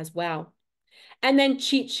that as well. And then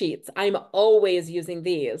cheat sheets. I'm always using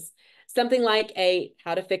these. Something like a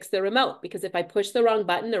how to fix the remote, because if I push the wrong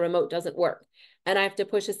button, the remote doesn't work. And I have to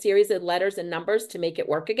push a series of letters and numbers to make it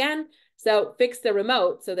work again. So fix the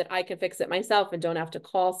remote so that I can fix it myself and don't have to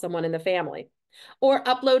call someone in the family. Or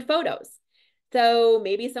upload photos. So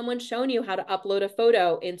maybe someone's shown you how to upload a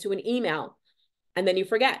photo into an email and then you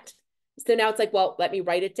forget. So now it's like, well, let me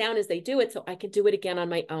write it down as they do it so I can do it again on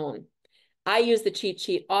my own. I use the cheat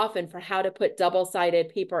sheet often for how to put double-sided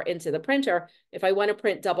paper into the printer. If I want to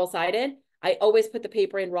print double-sided, I always put the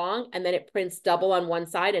paper in wrong and then it prints double on one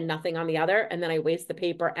side and nothing on the other. And then I waste the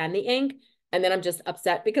paper and the ink. And then I'm just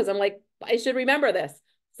upset because I'm like, I should remember this.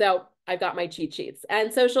 So I've got my cheat sheets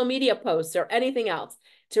and social media posts or anything else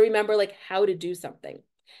to remember like how to do something.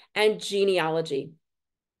 And genealogy.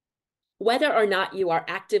 Whether or not you are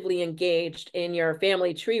actively engaged in your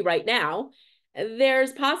family tree right now,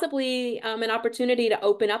 there's possibly an opportunity to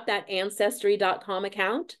open up that ancestry.com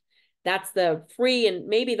account. That's the free and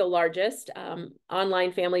maybe the largest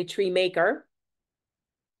online family tree maker.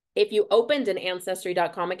 If you opened an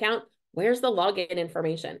ancestry.com account, where's the login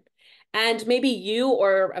information? And maybe you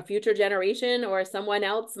or a future generation or someone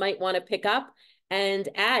else might want to pick up and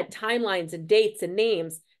add timelines and dates and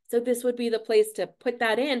names. So this would be the place to put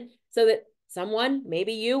that in so that someone,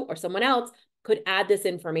 maybe you or someone else, could add this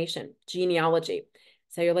information, genealogy.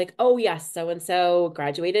 So you're like, oh yes, so-and-so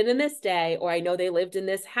graduated in this day, or I know they lived in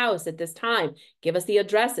this house at this time. Give us the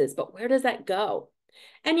addresses, but where does that go?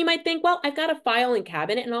 And you might think, well, I've got a filing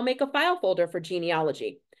cabinet and I'll make a file folder for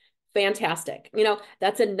genealogy. Fantastic.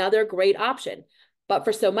 That's another great option. But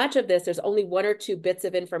for so much of this, there's only one or two bits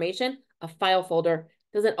of information. A file folder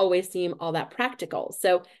doesn't always seem all that practical.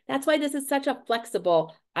 So that's why this is such a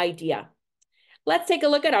flexible idea. Let's take a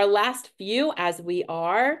look at our last few as we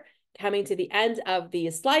are coming to the end of the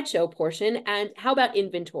slideshow portion. And how about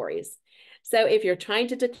inventories? So if you're trying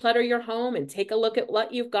to declutter your home and take a look at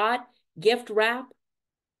what you've got, gift wrap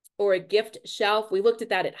or a gift shelf. We looked at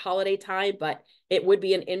that at holiday time, but it would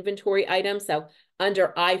be an inventory item. So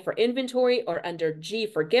under I for inventory or under G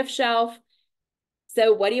for gift shelf.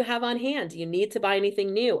 So what do you have on hand? Do you need to buy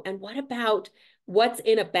anything new? And what about what's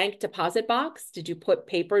in a bank deposit box? Did you put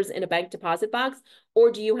papers in a bank deposit box?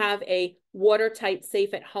 Or do you have a watertight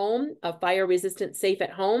safe at home, a fire resistant safe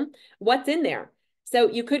at home? What's in there? So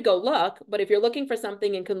you could go look, but if you're looking for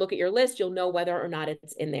something and can look at your list, you'll know whether or not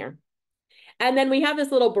it's in there. And then we have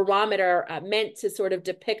this little barometer meant to sort of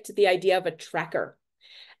depict the idea of a tracker.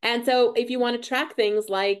 And so if you want to track things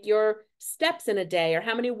like your steps in a day or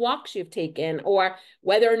how many walks you've taken or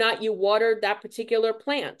whether or not you watered that particular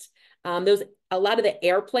plant, a lot of the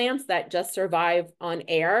air plants that just survive on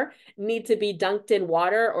air need to be dunked in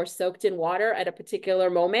water or soaked in water at a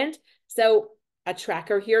particular moment. So a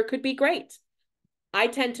tracker here could be great. I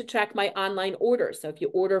tend to track my online orders. So if you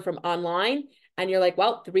order from online and you're like,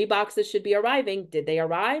 well, 3 boxes should be arriving. Did they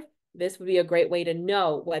arrive? This would be a great way to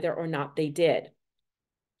know whether or not they did.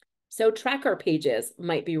 So tracker pages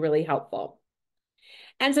might be really helpful.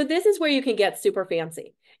 And so this is where you can get super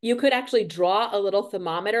fancy. You could actually draw a little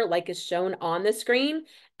thermometer like is shown on the screen,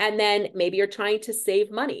 and then maybe you're trying to save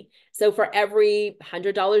money. So for every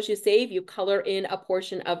 $100 you save, you color in a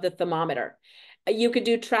portion of the thermometer. You could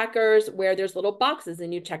do trackers where there's little boxes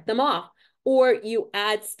and you check them off, or you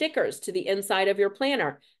add stickers to the inside of your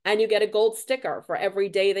planner and you get a gold sticker for every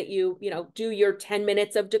day that you do your 10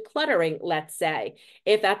 minutes of decluttering, let's say,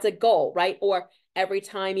 if that's a goal, right? Or every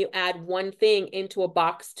time you add one thing into a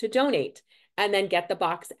box to donate and then get the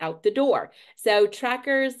box out the door. So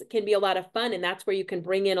trackers can be a lot of fun, and that's where you can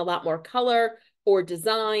bring in a lot more color or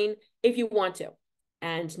design if you want to.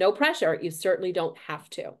 And no pressure, you certainly don't have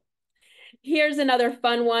to. Here's another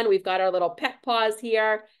fun one. We've got our little pet paws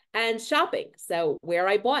here and shopping. So where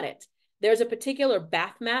I bought it. There's a particular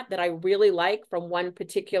bath mat that I really like from one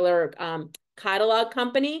particular catalog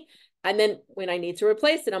company. And then when I need to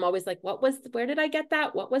replace it, I'm always like, where did I get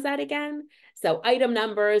that? What was that again? So item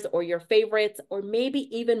numbers or your favorites, or maybe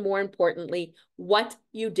even more importantly, what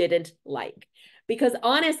you didn't like. Because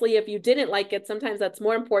honestly, if you didn't like it, sometimes that's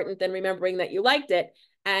more important than remembering that you liked it.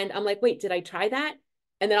 And I'm like, wait, did I try that?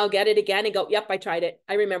 And then I'll get it again and go, yep, I tried it.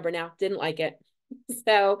 I remember now, didn't like it.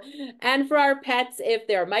 So, and for our pets, if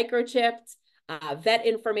they're microchipped, vet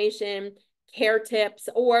information, care tips,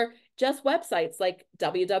 or just websites like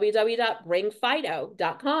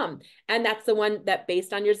www.bringfido.com. And that's the one that,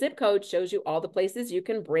 based on your zip code, shows you all the places you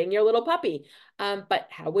can bring your little puppy. But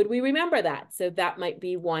how would we remember that? So that might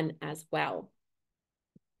be one as well.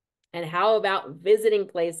 And how about visiting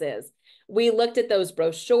places? We looked at those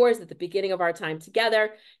brochures at the beginning of our time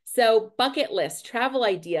together. So bucket list, travel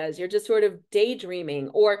ideas, you're just sort of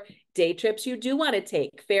daydreaming, or day trips you do want to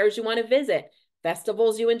take, fairs you want to visit,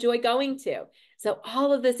 festivals you enjoy going to. So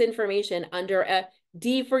all of this information under a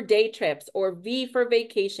D for day trips, or V for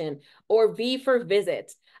vacation, or V for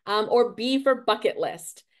visit, or B for bucket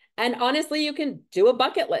list. And honestly, you can do a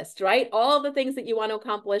bucket list, right? All the things that you want to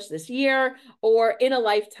accomplish this year or in a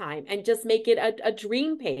lifetime, and just make it a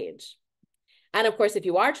dream page. And of course, if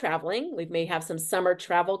you are traveling, we may have some summer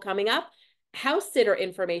travel coming up, house sitter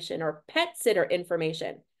information or pet sitter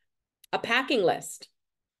information, a packing list,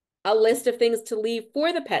 a list of things to leave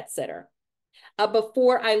for the pet sitter, a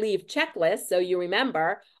before I leave checklist. So you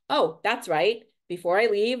remember, oh, that's right. Before I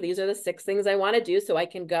leave, these are the 6 things I want to do so I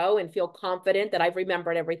can go and feel confident that I've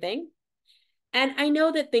remembered everything. And I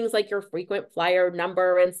know that things like your frequent flyer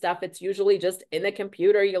number and stuff, it's usually just in the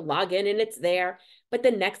computer, you log in and it's there. But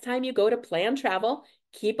the next time you go to plan travel,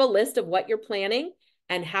 keep a list of what you're planning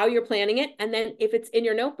and how you're planning it. And then if it's in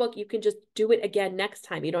your notebook, you can just do it again next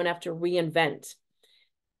time. You don't have to reinvent.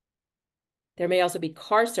 There may also be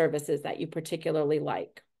car services that you particularly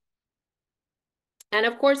like. And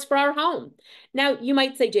of course, for our home. Now, you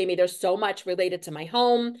might say, Jamie, there's so much related to my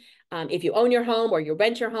home. If you own your home or you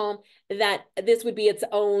rent your home, that this would be its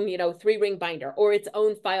own, 3-ring binder or its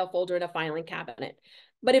own file folder in a filing cabinet.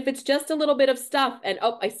 But if it's just a little bit of stuff, and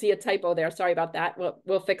oh, I see a typo there. Sorry about that.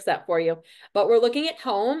 We'll fix that for you. But we're looking at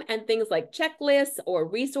home and things like checklists or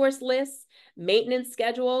resource lists, maintenance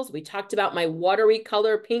schedules. We talked about my watery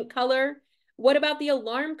color, pink color. What about the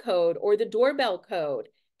alarm code or the doorbell code?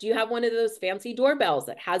 Do you have one of those fancy doorbells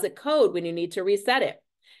that has a code when you need to reset it?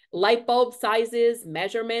 Light bulb sizes,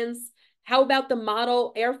 measurements. How about the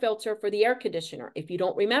model air filter for the air conditioner? If you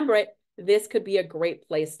don't remember it, this could be a great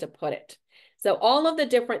place to put it. So all of the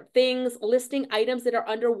different things, listing items that are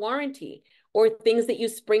under warranty, or things that you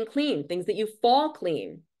spring clean, things that you fall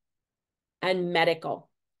clean, and medical.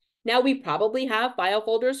 Now, we probably have file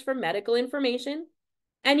folders for medical information.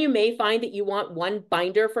 And you may find that you want one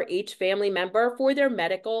binder for each family member for their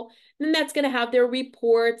medical. And that's going to have their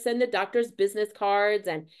reports and the doctor's business cards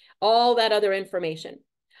and all that other information.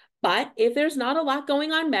 But if there's not a lot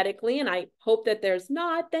going on medically, and I hope that there's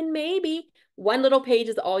not, then maybe one little page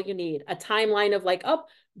is all you need. A timeline of like, oh,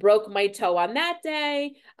 broke my toe on that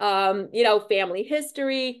day, family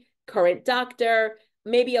history, current doctor,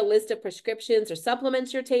 maybe a list of prescriptions or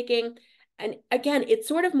supplements you're taking. And again, it's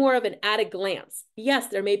sort of more of an at a glance. Yes,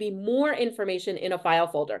 there may be more information in a file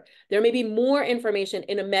folder. There may be more information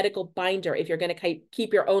in a medical binder if you're going to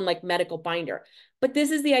keep your own like medical binder. But this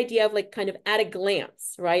is the idea of like kind of at a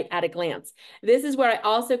glance, right? At a glance. This is where I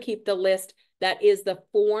also keep the list that is the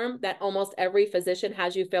form that almost every physician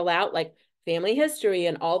has you fill out, like family history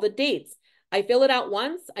and all the dates. I fill it out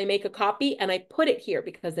once, I make a copy, and I put it here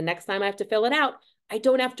because the next time I have to fill it out, I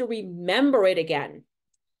don't have to remember it again.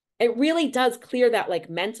 It really does clear that like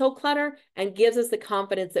mental clutter and gives us the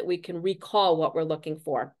confidence that we can recall what we're looking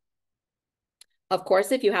for. Of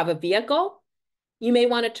course, if you have a vehicle, you may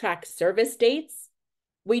want to track service dates.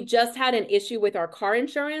 We just had an issue with our car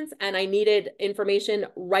insurance and I needed information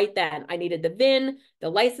right then. I needed the VIN,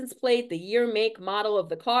 the license plate, the year, make, model of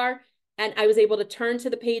the car. And I was able to turn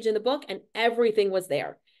to the page in the book and everything was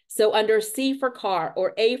there. So under C for car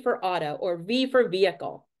or A for auto or V for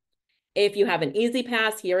vehicle, if you have an Easy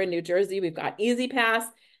Pass here in New Jersey, we've got Easy Pass.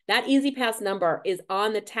 That Easy Pass number is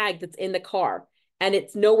on the tag that's in the car and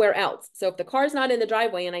it's nowhere else. So if the car's not in the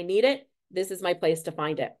driveway and I need it, this is my place to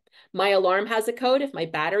find it. My alarm has a code. If my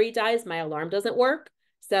battery dies, my alarm doesn't work.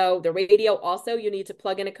 So the radio also, you need to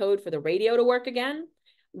plug in a code for the radio to work again.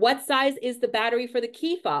 What size is the battery for the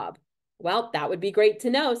key fob? Well, that would be great to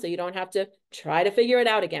know so you don't have to try to figure it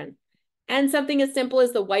out again. And something as simple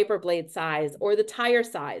as the wiper blade size or the tire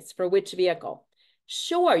size for which vehicle.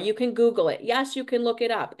 Sure, you can Google it. Yes, you can look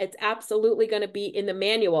it up. It's absolutely going to be in the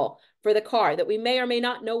manual for the car that we may or may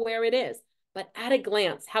not know where it is. But at a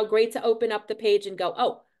glance, how great to open up the page and go,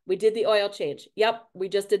 oh, we did the oil change. Yep, we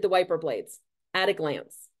just did the wiper blades at a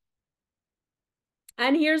glance.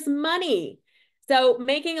 And here's money. So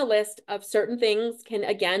making a list of certain things can,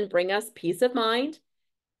 again, bring us peace of mind.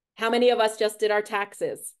 How many of us just did our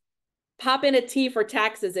taxes? Pop in a T for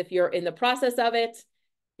taxes if you're in the process of it.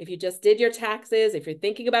 If you just did your taxes, if you're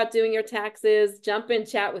thinking about doing your taxes, jump in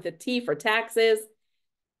chat with a T for taxes.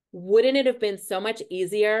 Wouldn't it have been so much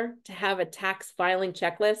easier to have a tax filing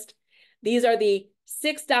checklist? These are the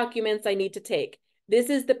 6 documents I need to take. This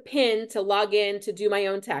is the PIN to log in to do my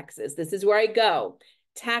own taxes. This is where I go.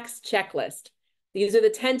 Tax checklist. These are the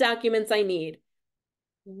 10 documents I need.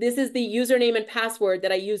 This is the username and password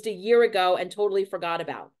that I used a year ago and totally forgot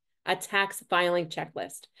about. A tax filing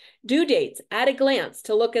checklist. Due dates at a glance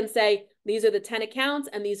to look and say, these are the 10 accounts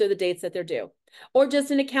and these are the dates that they're due. Or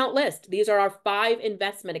just an account list. These are our 5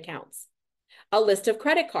 investment accounts. A list of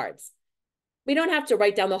credit cards. We don't have to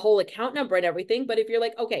write down the whole account number and everything, but if you're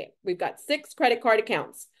like, okay, we've got 6 credit card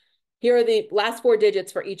accounts. Here are the last 4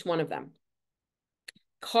 digits for each one of them.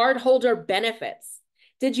 Cardholder benefits.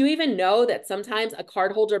 Did you even know that sometimes a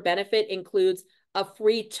cardholder benefit includes a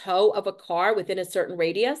free tow of a car within a certain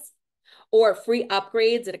radius, or free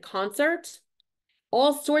upgrades at a concert?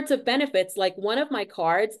 All sorts of benefits. Like one of my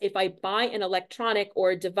cards, if I buy an electronic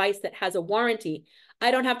or a device that has a warranty,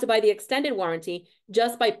 I don't have to buy the extended warranty.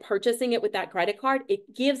 Just by purchasing it with that credit card,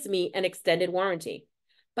 it gives me an extended warranty.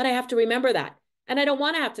 But I have to remember that. And I don't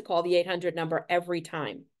want to have to call the 800 number every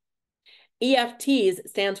time. EFTs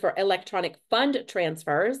stands for electronic fund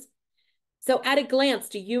transfers. So at a glance,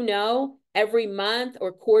 do you know every month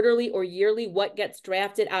or quarterly or yearly what gets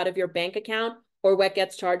drafted out of your bank account or what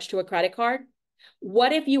gets charged to a credit card?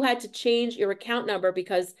 What if you had to change your account number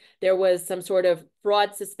because there was some sort of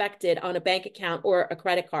fraud suspected on a bank account or a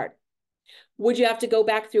credit card? Would you have to go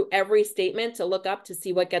back through every statement to look up to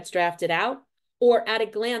see what gets drafted out? Or at a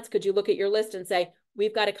glance, could you look at your list and say,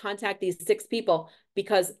 we've got to contact these 6 people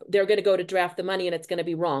because they're going to go to draft the money and it's going to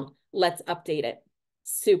be wrong. Let's update it.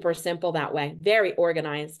 Super simple that way. Very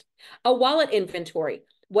organized. A wallet inventory.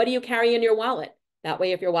 What do you carry in your wallet? That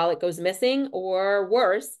way, if your wallet goes missing or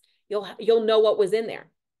worse, you'll know what was in there.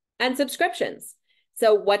 And subscriptions.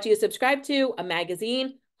 So what do you subscribe to? A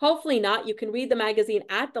magazine? Hopefully not. You can read the magazine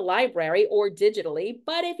at the library or digitally,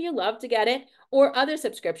 but if you love to get it, or other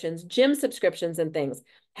subscriptions, gym subscriptions and things.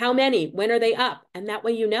 How many? When are they up? And that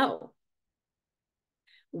way you know.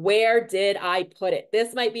 Where did I put it?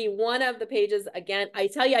 This might be one of the pages. Again, I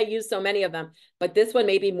tell you, I use so many of them, but this one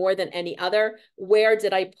may be more than any other. Where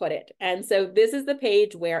did I put it? And so this is the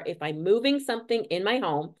page where if I'm moving something in my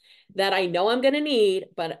home that I know I'm going to need,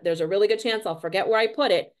 but there's a really good chance I'll forget where I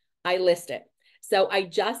put it, I list it. So I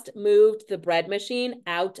just moved the bread machine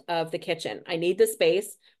out of the kitchen. I need the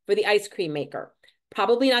space for the ice cream maker.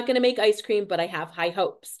 Probably not going to make ice cream, but I have high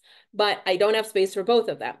hopes. But I don't have space for both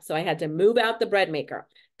of them. So I had to move out the bread maker.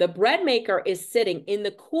 The bread maker is sitting in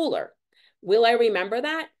the cooler. Will I remember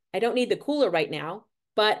that? I don't need the cooler right now,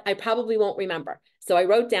 but I probably won't remember. So I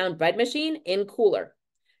wrote down bread machine in cooler.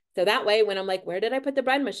 So that way, when I'm like, where did I put the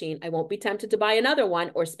bread machine? I won't be tempted to buy another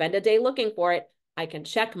one or spend a day looking for it. I can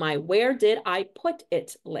check my where did I put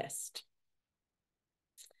it list.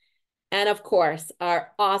 And of course,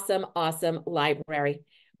 our awesome, awesome library.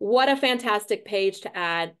 What a fantastic page to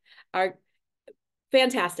add. Our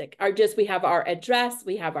fantastic. We have our address,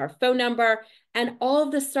 we have our phone number, and all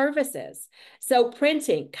of the services. So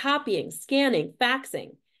printing, copying, scanning,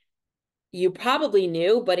 faxing. You probably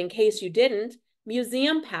knew, but in case you didn't,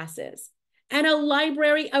 museum passes and a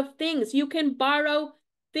library of things. You can borrow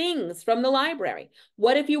things from the library.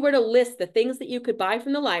 What if you were to list the things that you could buy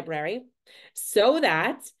from the library so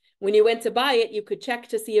that when you went to buy it, you could check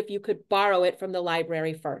to see if you could borrow it from the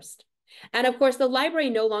library first? And of course, the library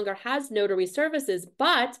no longer has notary services,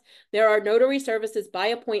 but there are notary services by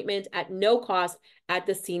appointment at no cost at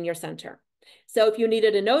the senior center. So if you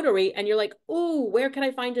needed a notary and you're like, oh, where can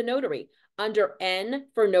I find a notary? Under N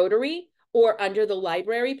for notary or under the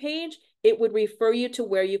library page, it would refer you to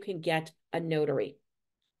where you can get a notary.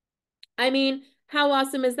 I mean, how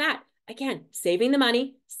awesome is that? Again, saving the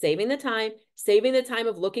money, saving the time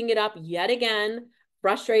of looking it up yet again,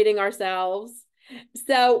 frustrating ourselves.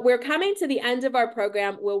 So we're coming to the end of our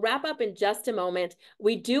program. We'll wrap up in just a moment.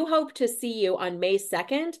 We do hope to see you on May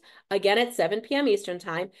 2nd, again at 7 p.m. Eastern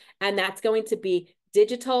Time, and that's going to be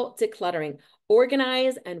digital decluttering.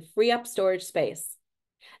 Organize and free up storage space.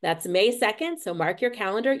 That's May 2nd, so mark your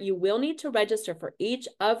calendar. You will need to register for each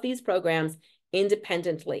of these programs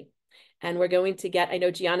independently. And we're going to get, I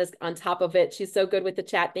know Gianna's on top of it. She's so good with the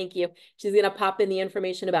chat. Thank you. She's going to pop in the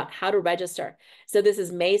information about how to register. So this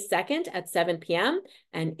is May 2nd at 7 p.m.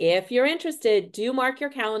 And if you're interested, do mark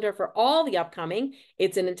your calendar for all the upcoming.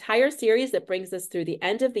 It's an entire series that brings us through the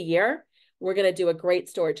end of the year. We're going to do a great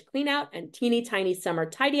storage clean out and teeny tiny summer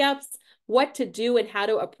tidy ups, what to do and how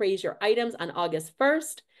to appraise your items on August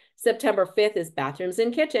 1st. September 5th is bathrooms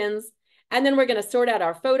and kitchens. And then we're going to sort out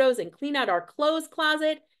our photos and clean out our clothes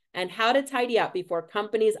closet and how to tidy up before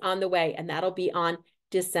company's on the way. And that'll be on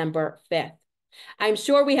December 5th. I'm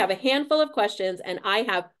sure we have a handful of questions, and I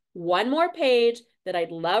have one more page that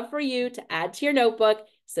I'd love for you to add to your notebook.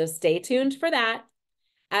 So stay tuned for that.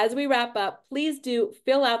 As we wrap up, please do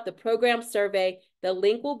fill out the program survey. The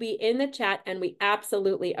link will be in the chat, and we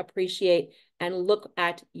absolutely appreciate and look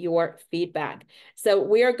at your feedback. So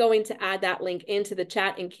we are going to add that link into the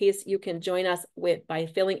chat in case you can join us by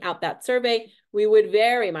filling out that survey. We would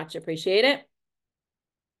very much appreciate it.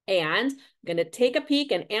 And I'm going to take a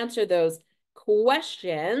peek and answer those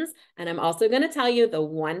questions. And I'm also going to tell you the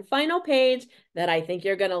one final page that I think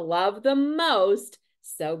you're going to love the most.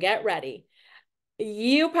 So get ready.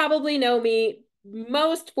 You probably know me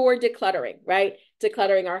most for decluttering, right?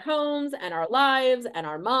 Decluttering our homes and our lives and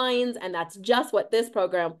our minds. And that's just what this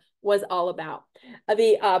program was all about.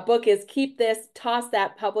 The book is Keep This, Toss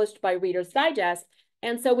That, published by Reader's Digest.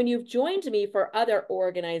 And so when you've joined me for other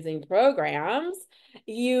organizing programs,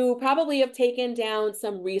 you probably have taken down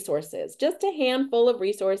some resources, just a handful of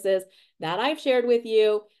resources that I've shared with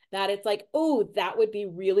you that it's like, oh, that would be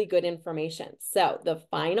really good information. So the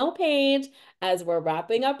final page, as we're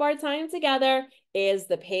wrapping up our time together, is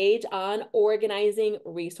the page on organizing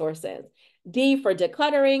resources. D for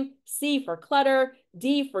decluttering, C for clutter,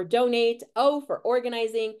 D for donate, O for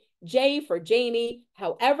organizing, J for Jamie,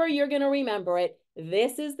 however you're going to remember it.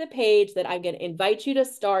 This is the page that I'm going to invite you to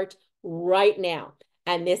start right now.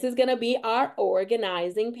 And this is going to be our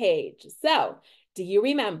organizing page. So do you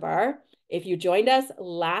remember, if you joined us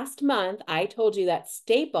last month, I told you that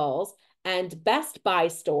Staples and Best Buy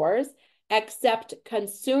stores accept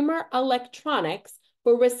consumer electronics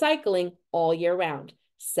for recycling all year round.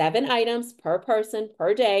 7 items per person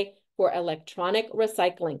per day for electronic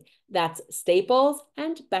recycling. That's Staples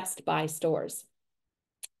and Best Buy stores.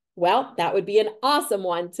 Well, that would be an awesome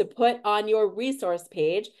one to put on your resource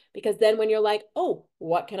page, because then when you're like, oh,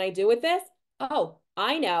 what can I do with this? Oh,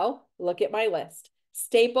 I know. Look at my list.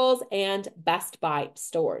 Staples and Best Buy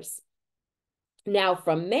stores. Now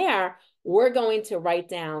from there, we're going to write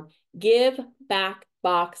down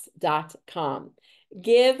givebackbox.com.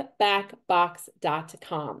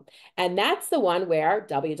 Givebackbox.com. And that's the one where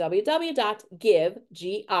www.give,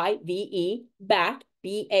 G-I-V-E, back,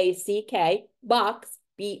 B-A-C-K, box,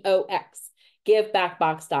 B-O-X,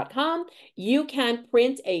 givebackbox.com. You can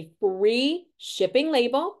print a free shipping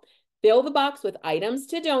label, fill the box with items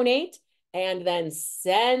to donate, and then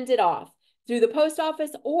send it off through the post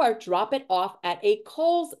office or drop it off at a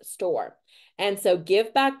Kohl's store. And so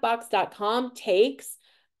givebackbox.com takes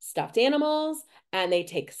stuffed animals, and they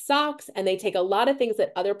take socks, and they take a lot of things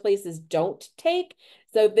that other places don't take.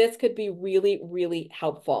 So this could be really, really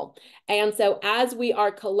helpful. And so as we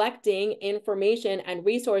are collecting information and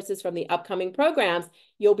resources from the upcoming programs,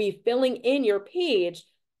 you'll be filling in your page.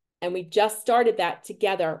 And we just started that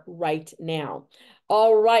together right now.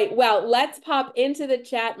 All right, well, let's pop into the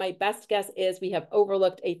chat. My best guess is we have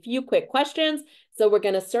overlooked a few quick questions, so we're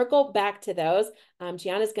going to circle back to those.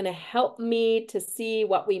 Gianna's going to help me to see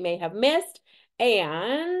what we may have missed,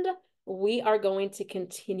 and we are going to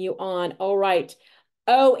continue on. All right.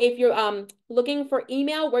 Oh, if you're looking for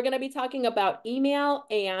email, we're going to be talking about email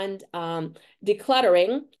and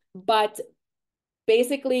decluttering, but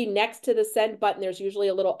basically next to the send button, there's usually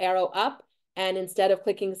a little arrow up. And instead of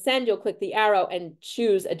clicking send, you'll click the arrow and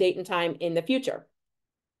choose a date and time in the future.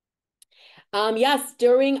 Yes,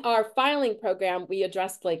 during our filing program, we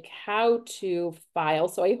addressed like how to file.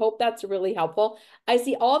 So I hope that's really helpful. I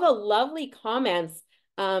see all the lovely comments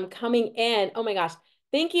coming in. Oh my gosh,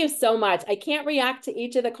 thank you so much. I can't react to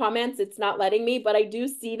each of the comments. It's not letting me, but I do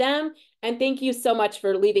see them. And thank you so much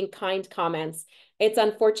for leaving kind comments. It's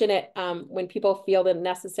unfortunate when people feel it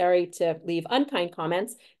necessary to leave unkind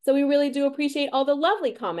comments. So we really do appreciate all the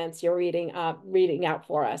lovely comments you're reading out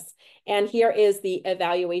for us. And here is the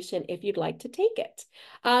evaluation if you'd like to take it.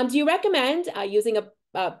 Do you recommend using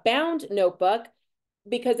a bound notebook?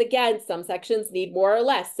 Because again, some sections need more or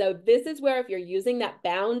less. So this is where if you're using that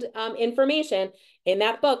bound information in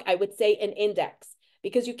that book, I would say an index,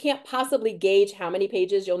 because you can't possibly gauge how many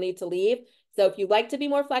pages you'll need to leave. So if you like to be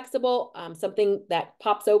more flexible, something that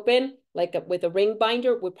pops open, like with a ring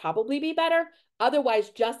binder, would probably be better. Otherwise,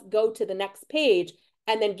 just go to the next page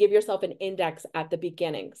and then give yourself an index at the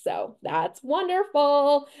beginning. So that's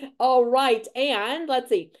wonderful. All right. And let's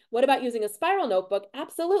see, what about using a spiral notebook?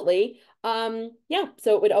 Absolutely. Yeah,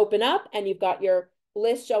 so it would open up and you've got your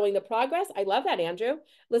list showing the progress. I love that, Andrew.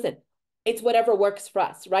 Listen, it's whatever works for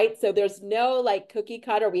us, right? So there's no like cookie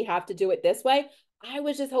cutter, we have to do it this way. I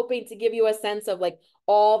was just hoping to give you a sense of like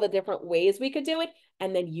all the different ways we could do it,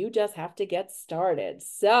 and then you just have to get started.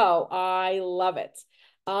 So I love it.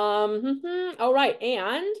 All right,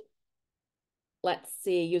 and let's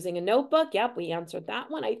see, using a notebook. Yep, we answered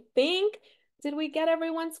that one, I think. Did we get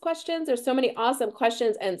everyone's questions? There's so many awesome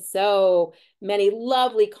questions and so many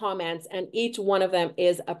lovely comments, and each one of them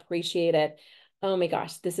is appreciated. Oh my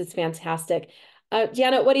gosh, this is fantastic.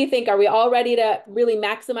 Janet, what do you think? Are we all ready to really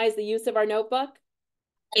maximize the use of our notebook?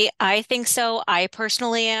 I think so. I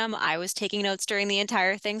personally am. I was taking notes during the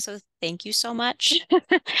entire thing, so thank you so much.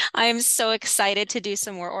 I'm so excited to do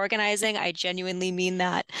some more organizing. I genuinely mean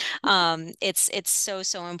that. It's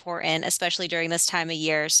so important, especially during this time of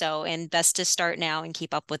year. So, and best to start now and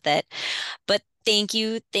keep up with it. But thank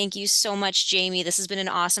you so much, Jamie. This has been an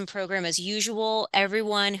awesome program as usual.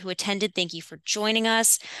 Everyone who attended, thank you for joining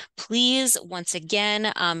us. Please, once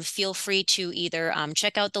again, feel free to either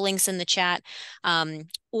check out the links in the chat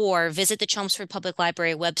or visit the Chelmsford Public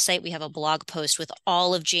Library website. We have a blog post with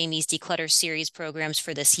all of Jamie's Declutter series programs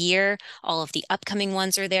for this year. All of the upcoming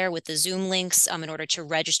ones are there with the Zoom links in order to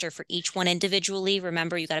register for each one individually.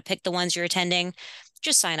 Remember, you got to pick the ones you're attending.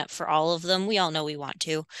 Just sign up for all of them. We all know we want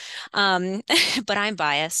to, um, but I'm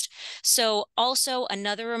biased. So also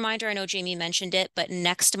another reminder, I know Jamie mentioned it, but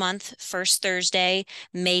next month, first Thursday,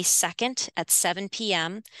 May 2nd at 7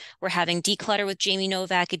 p.m., we're having Declutter with Jamie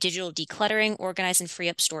Novak, a digital decluttering, organize and free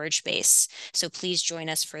up storage space. So please join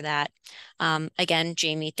us for that. Again,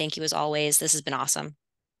 Jamie, thank you as always. This has been awesome.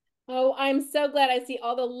 Oh, I'm so glad I see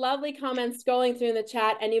all the lovely comments scrolling through in the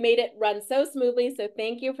chat, and you made it run so smoothly. So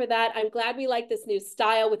thank you for that. I'm glad we like this new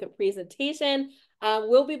style with a presentation.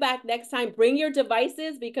 We'll be back next time. Bring your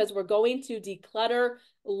devices because we're going to declutter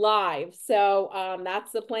live. So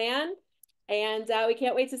that's the plan. And we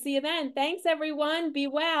can't wait to see you then. Thanks, everyone. Be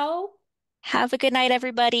well. Have a good night,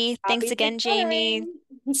 everybody. Thanks Happy again, Jamie.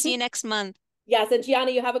 decluttering. See you next month. Yes, and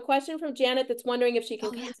Gianna, you have a question from Janet that's wondering if she can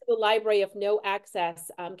Oh, come yeah. to the library if no access.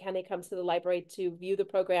 Can they come to the library to view the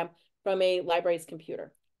program from a library's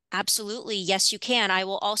computer? Absolutely. Yes, you can. I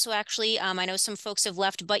will also actually, I know some folks have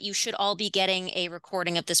left, but you should all be getting a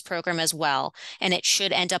recording of this program as well. And it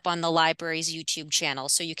should end up on the library's YouTube channel.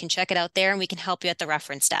 So you can check it out there and we can help you at the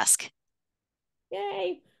reference desk.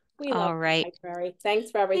 Yay. We love All the right. library.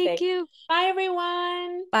 Thanks for everything. Thank you. Bye,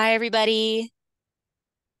 everyone. Bye, everybody.